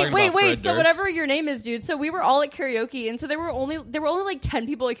 Y'all are talking wait. about Fred So Durst? whatever your name is, dude. So we were all at karaoke, and so there were only like 10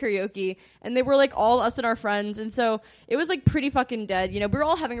 people at karaoke, and they were like all us and our friends, and so it was like pretty fucking dead. You know, we were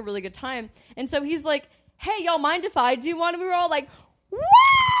all having a really good time, and so he's like, "Hey, y'all mind if I do one?" And we were all like, "Woo!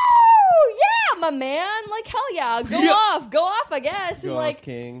 Yeah, my man! Like hell yeah, go off, I guess." Go and off, like,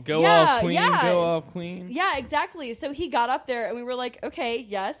 King. Go Yeah, off, Queen. yeah. Go off, Queen. yeah, exactly. So he got up there, and we were like, "Okay,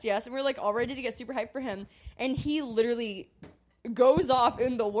 yes," and we were like all ready to get super hyped for him, and he literally goes off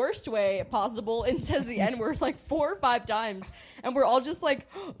in the worst way possible and says the N-word like 4 or 5 times, and we're all just like,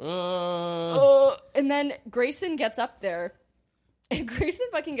 and then Grayson gets up there, and Grayson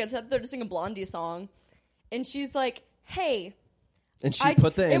fucking gets up there to sing a Blondie song, and she's like, "Hey." And she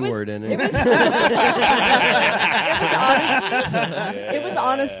put the N-word in it. It was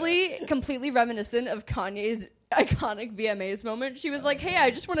honestly completely reminiscent of Kanye's iconic VMAs moment. She was like, "Hey, I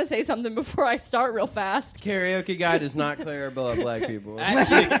just want to say something before I start real fast." Karaoke guy does not clear about black people.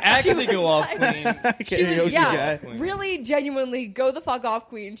 Actually was go off, like- Queen. She was, Karaoke yeah, guy. really genuinely go the fuck off,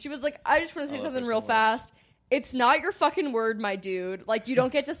 Queen. She was like, "I just want to say something real personal fast. It's not your fucking word, my dude. Like, you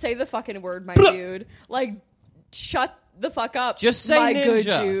don't get to say the fucking word, my dude. Like, shut the fuck up. Just say my good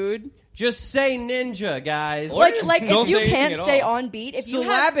ninja. dude. Just say ninja, guys. Like, just if don't you say anything can't at stay all. on beat, if you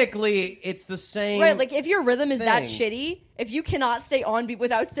have Syllabically, it's the same. right, like if your rhythm is that thing. shitty, if you cannot stay on beat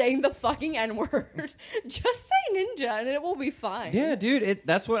without saying the fucking N-word, just say ninja and it will be fine. Yeah, dude,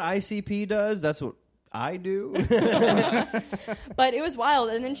 that's what ICP does. That's what I do. But it was wild,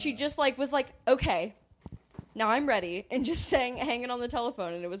 and then she just like was like, "Okay, now I'm ready," and just sang hanging on the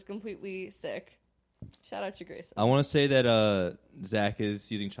telephone, and it was completely sick. Shout out to Grace. I want to say that Zach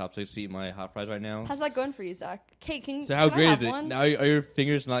is using chopsticks to eat my hot fries right now. How's that going for you, Zach? Kate, can So how can I great have is it? one? Now are your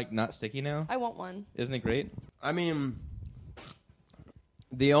fingers not sticky now? I want one. Isn't it great? I mean,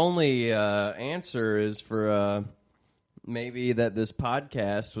 the only answer is for maybe that this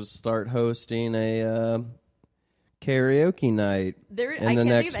podcast would start hosting a karaoke night There, in I the can't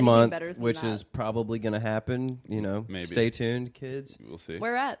next think of anything month, better than which that. is probably going to happen. You know, Maybe. stay tuned, kids. We'll see.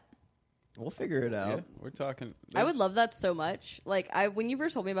 Where at? We'll figure it Yeah, out. we're talking. I would love that so much. Like, when you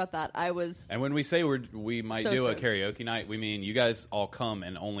first told me about that, I was And when we say we might So do a stoked. karaoke night, we mean you guys all come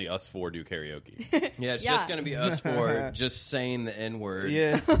and only us 4 do karaoke. Yeah, it's Yeah. just going to be us 4 just saying the N-word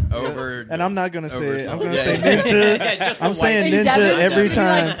Yeah. over. And I'm not going to over say it. I'm something. going to say Yeah. ninja. Yeah, just I'm the saying white And ninja Devin's every just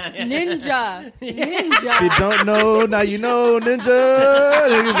gonna time. be like, ninja. If you don't know, now you know, ninja.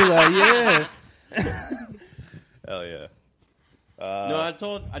 They're going to be like, yeah. Hell yeah. No, I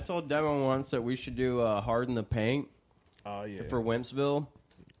told Devin once that we should do Hard in the Paint Oh, yeah. for Wimpsville.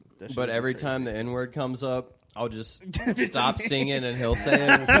 That shit But would be every crazy. time the N-word comes up, I'll just stop singing and he'll say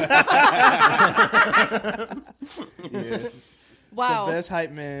it. Yeah. Wow. The best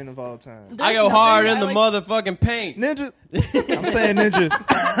hype man of all time. I go hard in the motherfucking paint. Ninja. I'm saying ninja.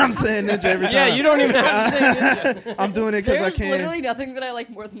 I'm saying ninja every time. Yeah, you don't even have to say ninja. I'm doing it because I There's can. literally nothing that I like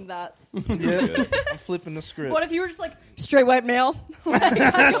more than that. Yeah. I'm flipping the script. What if you were just like straight white male?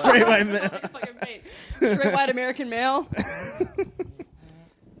 Straight white man. Fucking paint. Straight white American male.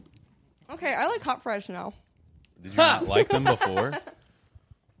 Okay, I like hot fries now. Did you not like them before?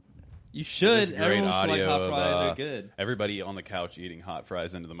 You should. This great Everyone should like audio hot of, fries. They're good. Everybody on the couch eating hot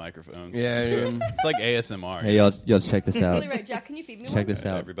fries into the microphones. Yeah, dude. It's like ASMR. Hey, y'all check this out. Really right, Jack, can you feed me Check one? this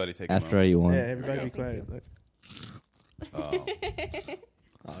out. Everybody take a After moment. I eat one. Yeah, everybody Okay, be quiet. Oh.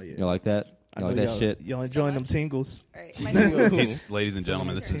 Oh yeah. You like that? You like that y'all, shit? Y'all enjoying much. them tingles? All right, my turn. He's, ladies and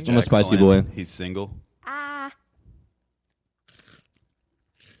gentlemen, this is I'm Jack a spicy Flynn. boy. He's single.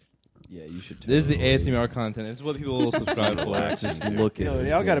 Yeah, you should. This is the ASMR content. This is what people will subscribe for. Just look at Yo, his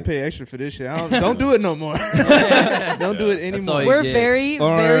y'all got to dick. pay extra for this shit. Don't do it no more. Don't do it That's all anymore. you We're get. very,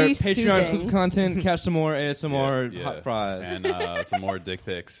 Or very Patreon soothing. content. Catch some more ASMR Yeah, hot fries. And some more dick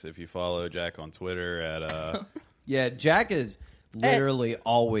pics if you follow Jack on Twitter at Yeah, Jack is literally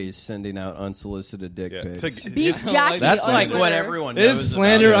always sending out unsolicited dick Yeah, pics. Beef Yeah, Jackie That's on like Twitter. what everyone This knows. is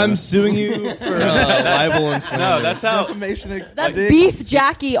slander. about him. I'm suing you for libel and slander. No, that's how Information of That's dicks. Beef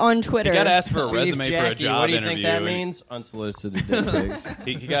Jackie on Twitter. you got to ask for a Beef resume for a Jackie, job what do you interview. think that and means? Unsolicited dick pics.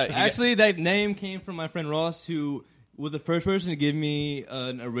 He got Actually, that name came from my friend Ross, who was the first person to give me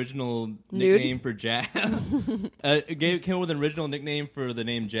an original nickname for Jack. Came up with an original nickname for the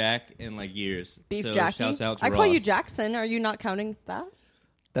name Jack in like years. Beef so Jackie. Shouts out to I Ross. call you Jackson. Are you not counting that?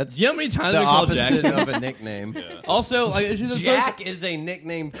 That's Do you know how many times the we call opposite Jackson? of a nickname. Also, like, she's the first- Jack is a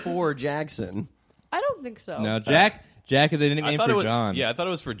nickname for Jackson. I don't think so. No, Jack is a I nickname thought for it was, John. Yeah, I thought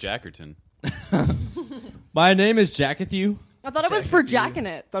it was for Jackerton. My name is Jackathu. I thought it was for jacking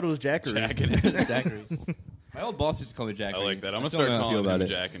it. Thought it was Jackery. Jacking it. Jackery. My old boss used to call me Jackery. I like that. I'm gonna Still start know how I feel calling him about it.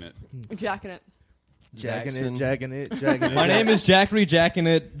 Jacking it. Jacking it. Jacking it. My name is Jackery Jacking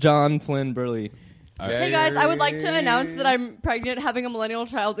It John Flynn Burley. Hey guys, I would like to announce that I'm pregnant, having a millennial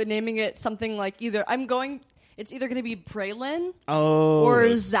child, and naming it something like it's either going to be Braylon Oh. or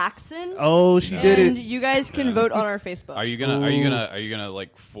Zaxon. Oh, she did And it. you guys can vote on our Facebook. Are you gonna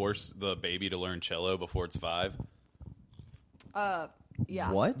like force the baby to learn cello before it's 5?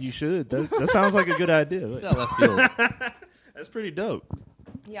 Yeah. What? You should. That sounds like a good idea. It's out left field. That's pretty dope.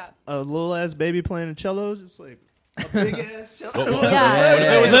 Yeah. A little ass baby playing a cello, just like a big ass cello.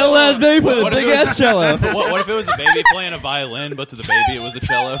 Yeah. Little ass baby playing a What if big it was- ass cello. What if it was a baby playing a violin, but to the baby it was a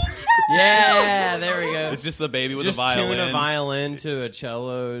cello? Yeah, there we go. It's just a baby with Just a violin. tune a violin to a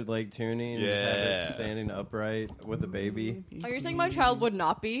cello, like tuning. And just have Yeah. it standing upright with a baby. Are you saying my child would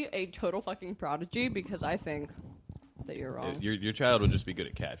not be a total fucking prodigy? Because I think that you're wrong. Your child would just be good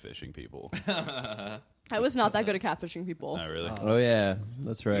at catfishing people. I was not that good at catfishing people. Oh, really? Oh yeah,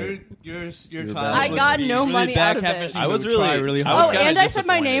 that's right. Your child. I would got be no really money bad out of it. catfishing, I but was would try really- really I was hard. Oh, kinda and I said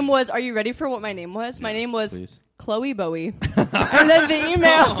my disappointed. name was. Are you ready for what my name was? My name was Please. Chloe Bowie. And then the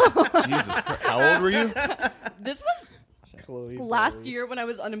email. Jesus Christ. How old were you? This was Chloe last year when I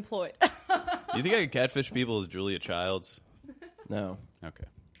was unemployed. You think I could catfish people as Julia Childs? No. Okay.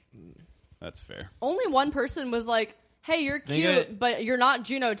 That's fair. Only one person was like, "Hey, you're Think cute, I- but you're not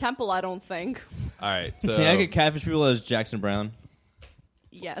Juno Temple, I don't think." All right, so Can I get catfish people as Jackson Brown?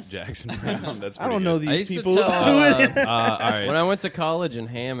 Yes. Jackson Brown. That's I don't know pretty I these used people. to tell. good. All right. When I went to college in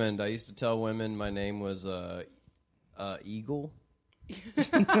Hammond, I used to tell women my name was Eagle or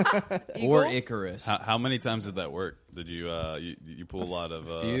Eagle? Icarus. How many times did that work? Did you you pull a lot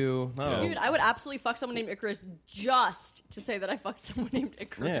of You. Oh. Dude, I would absolutely fuck someone named Icarus just to say that I fucked someone named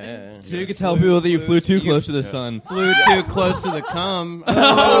Icarus. Yeah. So you could tell people that you flew too close to the sun. Flew too close to the cum.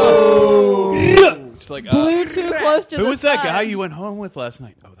 It's like Flew too close to who the was that sun. guy you went home with last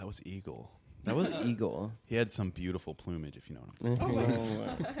night? Oh, that was Eagle. That was Eagle. He had some beautiful plumage, if you know what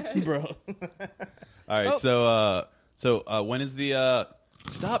I'm Bro. All right, Oh. so when is the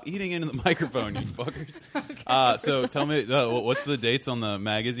stop eating into the microphone, you fuckers. So tell me, what's the dates on the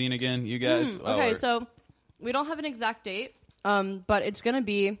magazine again, you guys? Okay, so we don't have an exact date, but it's going to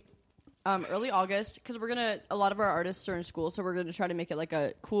be early August because a lot of our artists are in school, so we're going to try to make it like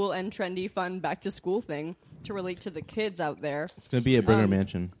a cool and trendy, fun back to school thing to relate to the kids out there. It's gonna be a burger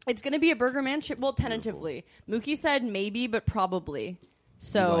mansion. It's going to be a burger mansion. Well, tentatively. Mookie said maybe, but probably.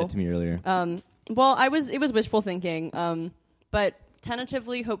 So, You lied to me earlier. well, it was wishful thinking. But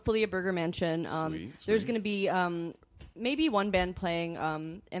tentatively, hopefully a burger mansion. Sweet. There's going to be maybe one band playing,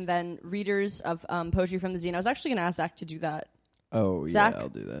 and then readers of poetry from the zine. I was actually going to ask Zach to do that. Oh, Zach, yeah, I'll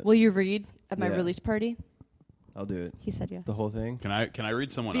do that. will you read at my Yeah. release party? I'll do it. He said yes. The whole thing? Can I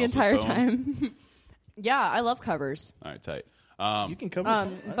read someone The else's entire poem? time. Yeah, I love covers. All right, tight. You can cover.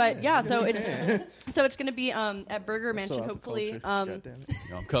 But yeah, so it's going to be at Burger Mansion, hopefully. God damn it.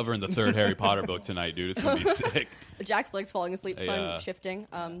 I'm covering the third Harry Potter book tonight, dude. It's gonna be sick. Jack's leg's falling asleep, so Yeah. I'm shifting.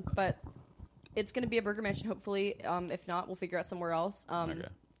 But it's going to be at Burger Mansion, hopefully. If not, we'll figure out somewhere else. Okay.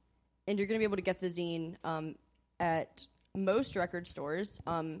 And you're going to be able to get the zine at most record stores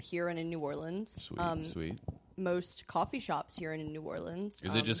here and in New Orleans. Sweet. Most coffee shops here and in New Orleans.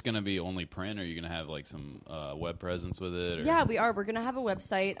 Is it just going to be only print, or are you going to have like some web presence with it? Or? Yeah, we are. We're going to have a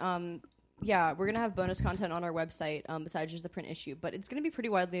website. We're going to have bonus content on our website besides just the print issue. But it's going to be pretty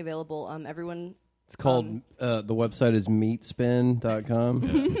widely available. Everyone... It's called, the website is meatspin.com.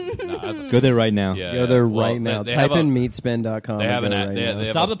 Go there right now. Yeah, Go there Well, right now. they Type have in meatspin.com. They have and an go app. right now. They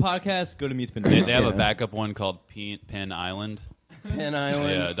have Stop the podcast. Go to Meatspin. They have a backup one called Pen Island. Pen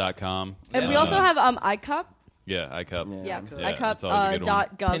Island. Yeah, .com. And we also have iCup. Yeah, iCup. Yeah, Yeah, iCup that's always a good one.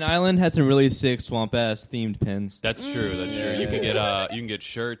 .gov. Pin Island has some really sick swamp ass themed pins. That's true. That's true. You can get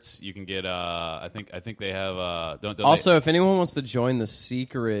shirts. You can get I think they have don't Also, if anyone wants to join the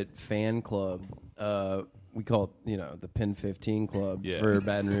secret fan club, we call it, the Pin 15 Club for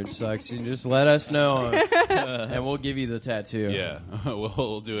Baton Rouge Sucks. You just let us know, and we'll give you the tattoo. Yeah,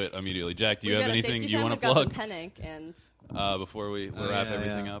 we'll do it immediately. Jack, do you We've have got a anything safety you fan, want to we've got plug some pen ink and before we wrap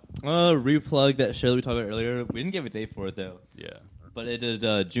everything up? Replug that show that we talked about earlier. We didn't give a date for it though. Yeah, but it is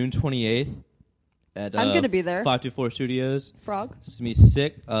June 28th at I'm gonna be there. 524 Studios. Frog. It's gonna be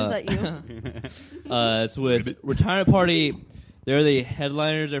sick. Is that you? It's with Retirement Party. They're the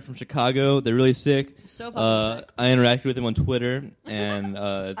headliners. They're from Chicago. They're really sick. So fucking sick. I interacted with them on Twitter, and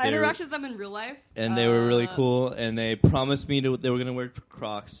I interacted with them in real life, and they were really cool. And they promised me they were going to wear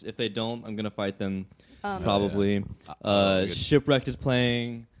Crocs. If they don't, I'm going to fight them. Probably. Shipwrecked is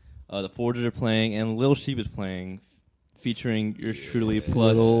playing. The Forgers are playing, and Little Sheep is playing, featuring yours truly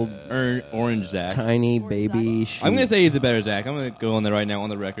plus Orange Zach. Tiny baby sheep. I'm going to say he's the better Zach. I'm going to go on there right now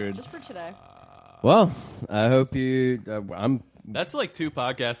on the record. just for today. Well, I hope you... that's like 2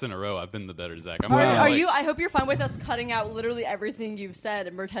 podcasts in a row. I've been the better Zach. Are you? I hope you're fine with us cutting out literally everything you've said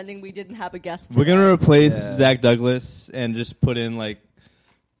and pretending we didn't have a guest today. We're going to replace Zach Douglas and just put in like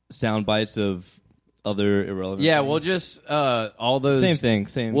sound bites of other irrelevant things. We'll just all those same thing.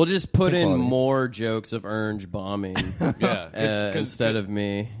 Same. We'll just put in quality. more jokes of Orange bombing. Instead of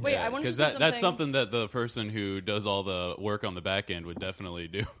me. Wait, I want to because say that's something that the person who does all the work on the back end would definitely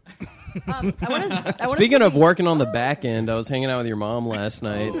do. I want Speaking of working on the back end, I was hanging out with your mom last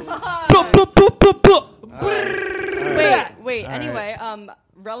night. Wait. Anyway,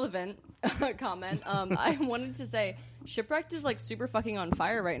 relevant comment. I wanted to say Shipwrecked is like super fucking on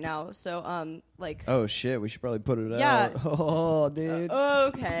fire right now. So like. Oh shit! We should probably put it Yeah. out. Oh, dude.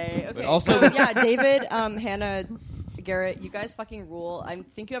 Okay. But also- So, yeah, David, Hannah, Garrett, you guys fucking rule. I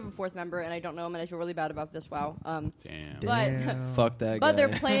think you have a 4th member, and I don't know him, and I feel really bad about this. Wow. Damn. But Fuck that guy. But they're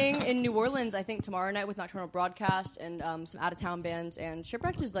playing in New Orleans, I think, tomorrow night with Nocturnal Broadcast and some out-of-town bands. And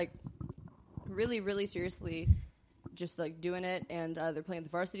Shipwrecked is, like, really, really seriously just, like, doing it. And they're playing at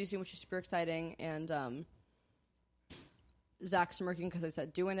the Varsity soon, which is super exciting. And Zach smirking because I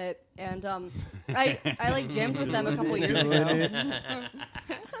said doing it. And I like, jammed with them a couple years ago.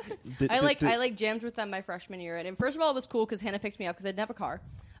 I jammed with them my freshman year. And first of all, it was cool because Hannah picked me up because I didn't have a car.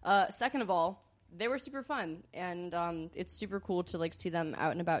 Second of all, they were super fun, and it's super cool to like see them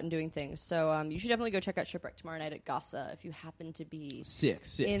out and about and doing things. So you should definitely go check out Shipwreck tomorrow night at Gossa if you happen to be sick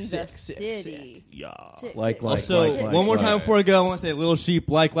in the city. Yeah. Like, one more time before I go, I want to say Little Sheep,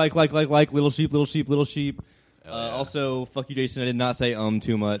 like, Little Sheep. Also, fuck you, Jason. I did not say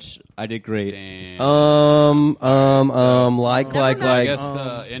too much. I did great. Damn. like. I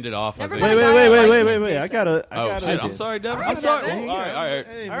guess end it off. Never I mind. think. Wait. I gotta. Shit. I'm sorry, Devin. All right, I'm sorry. Devin. All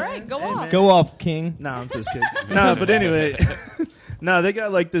right. All right, go off. Go off, King. Nah, I'm just kidding. Nah, but anyway, they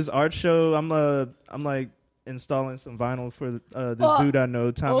got like this art show. I'm like installing some vinyl for this dude I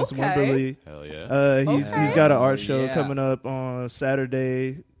know, Thomas Wimberly. Hell yeah. He's got an art show coming up on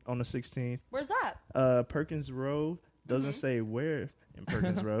Saturday on the 16th. Where's that? Perkins Row. Doesn't say where in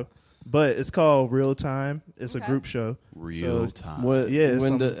Perkins Row, but it's called Real Time. It's a group show. Real time. What? Yeah,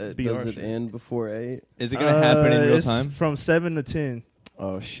 when does it end before 8? Is it going to happen in real it's time? from 7 to 10.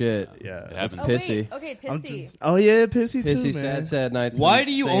 Oh shit! Yeah, It happens. Pissy. Okay, pissy. Oh yeah, pissy too, Pissy, man. sad nights. Why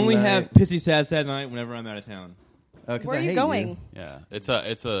do you same only night. have pissy sad night whenever I'm out of town? 'Cause Where I are you hate going? Yeah. Go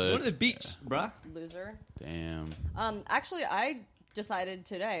to the beach, bruh. Loser. Damn. Actually, I decided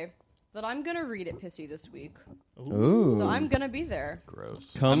today that I'm gonna read at Pissy this week. Ooh. So I'm gonna be there.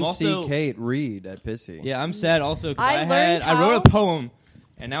 Gross. Come I'm also- see Kate read at Pissy. Yeah, I'm sad also because I I wrote learned a poem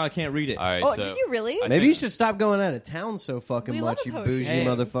and now I can't read it. All right. Oh, so did you really? Maybe you should stop going out of town so fucking We much, love you poetry. bougie Hey.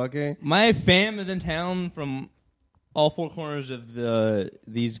 motherfucker. My fam is in town from all four corners of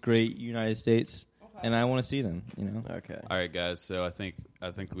these great United States, and I want to see them. Okay. All right, guys. So I think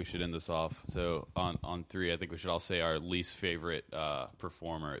we should end this off. So on 3, I think we should all say our least favorite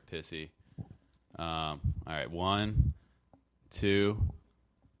performer at Pissy. All right, 1, 2,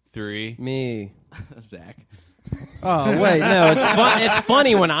 3. Me. Zach. Oh wait, no, it's fun. It's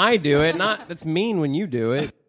funny when I do it. It's mean when you do it.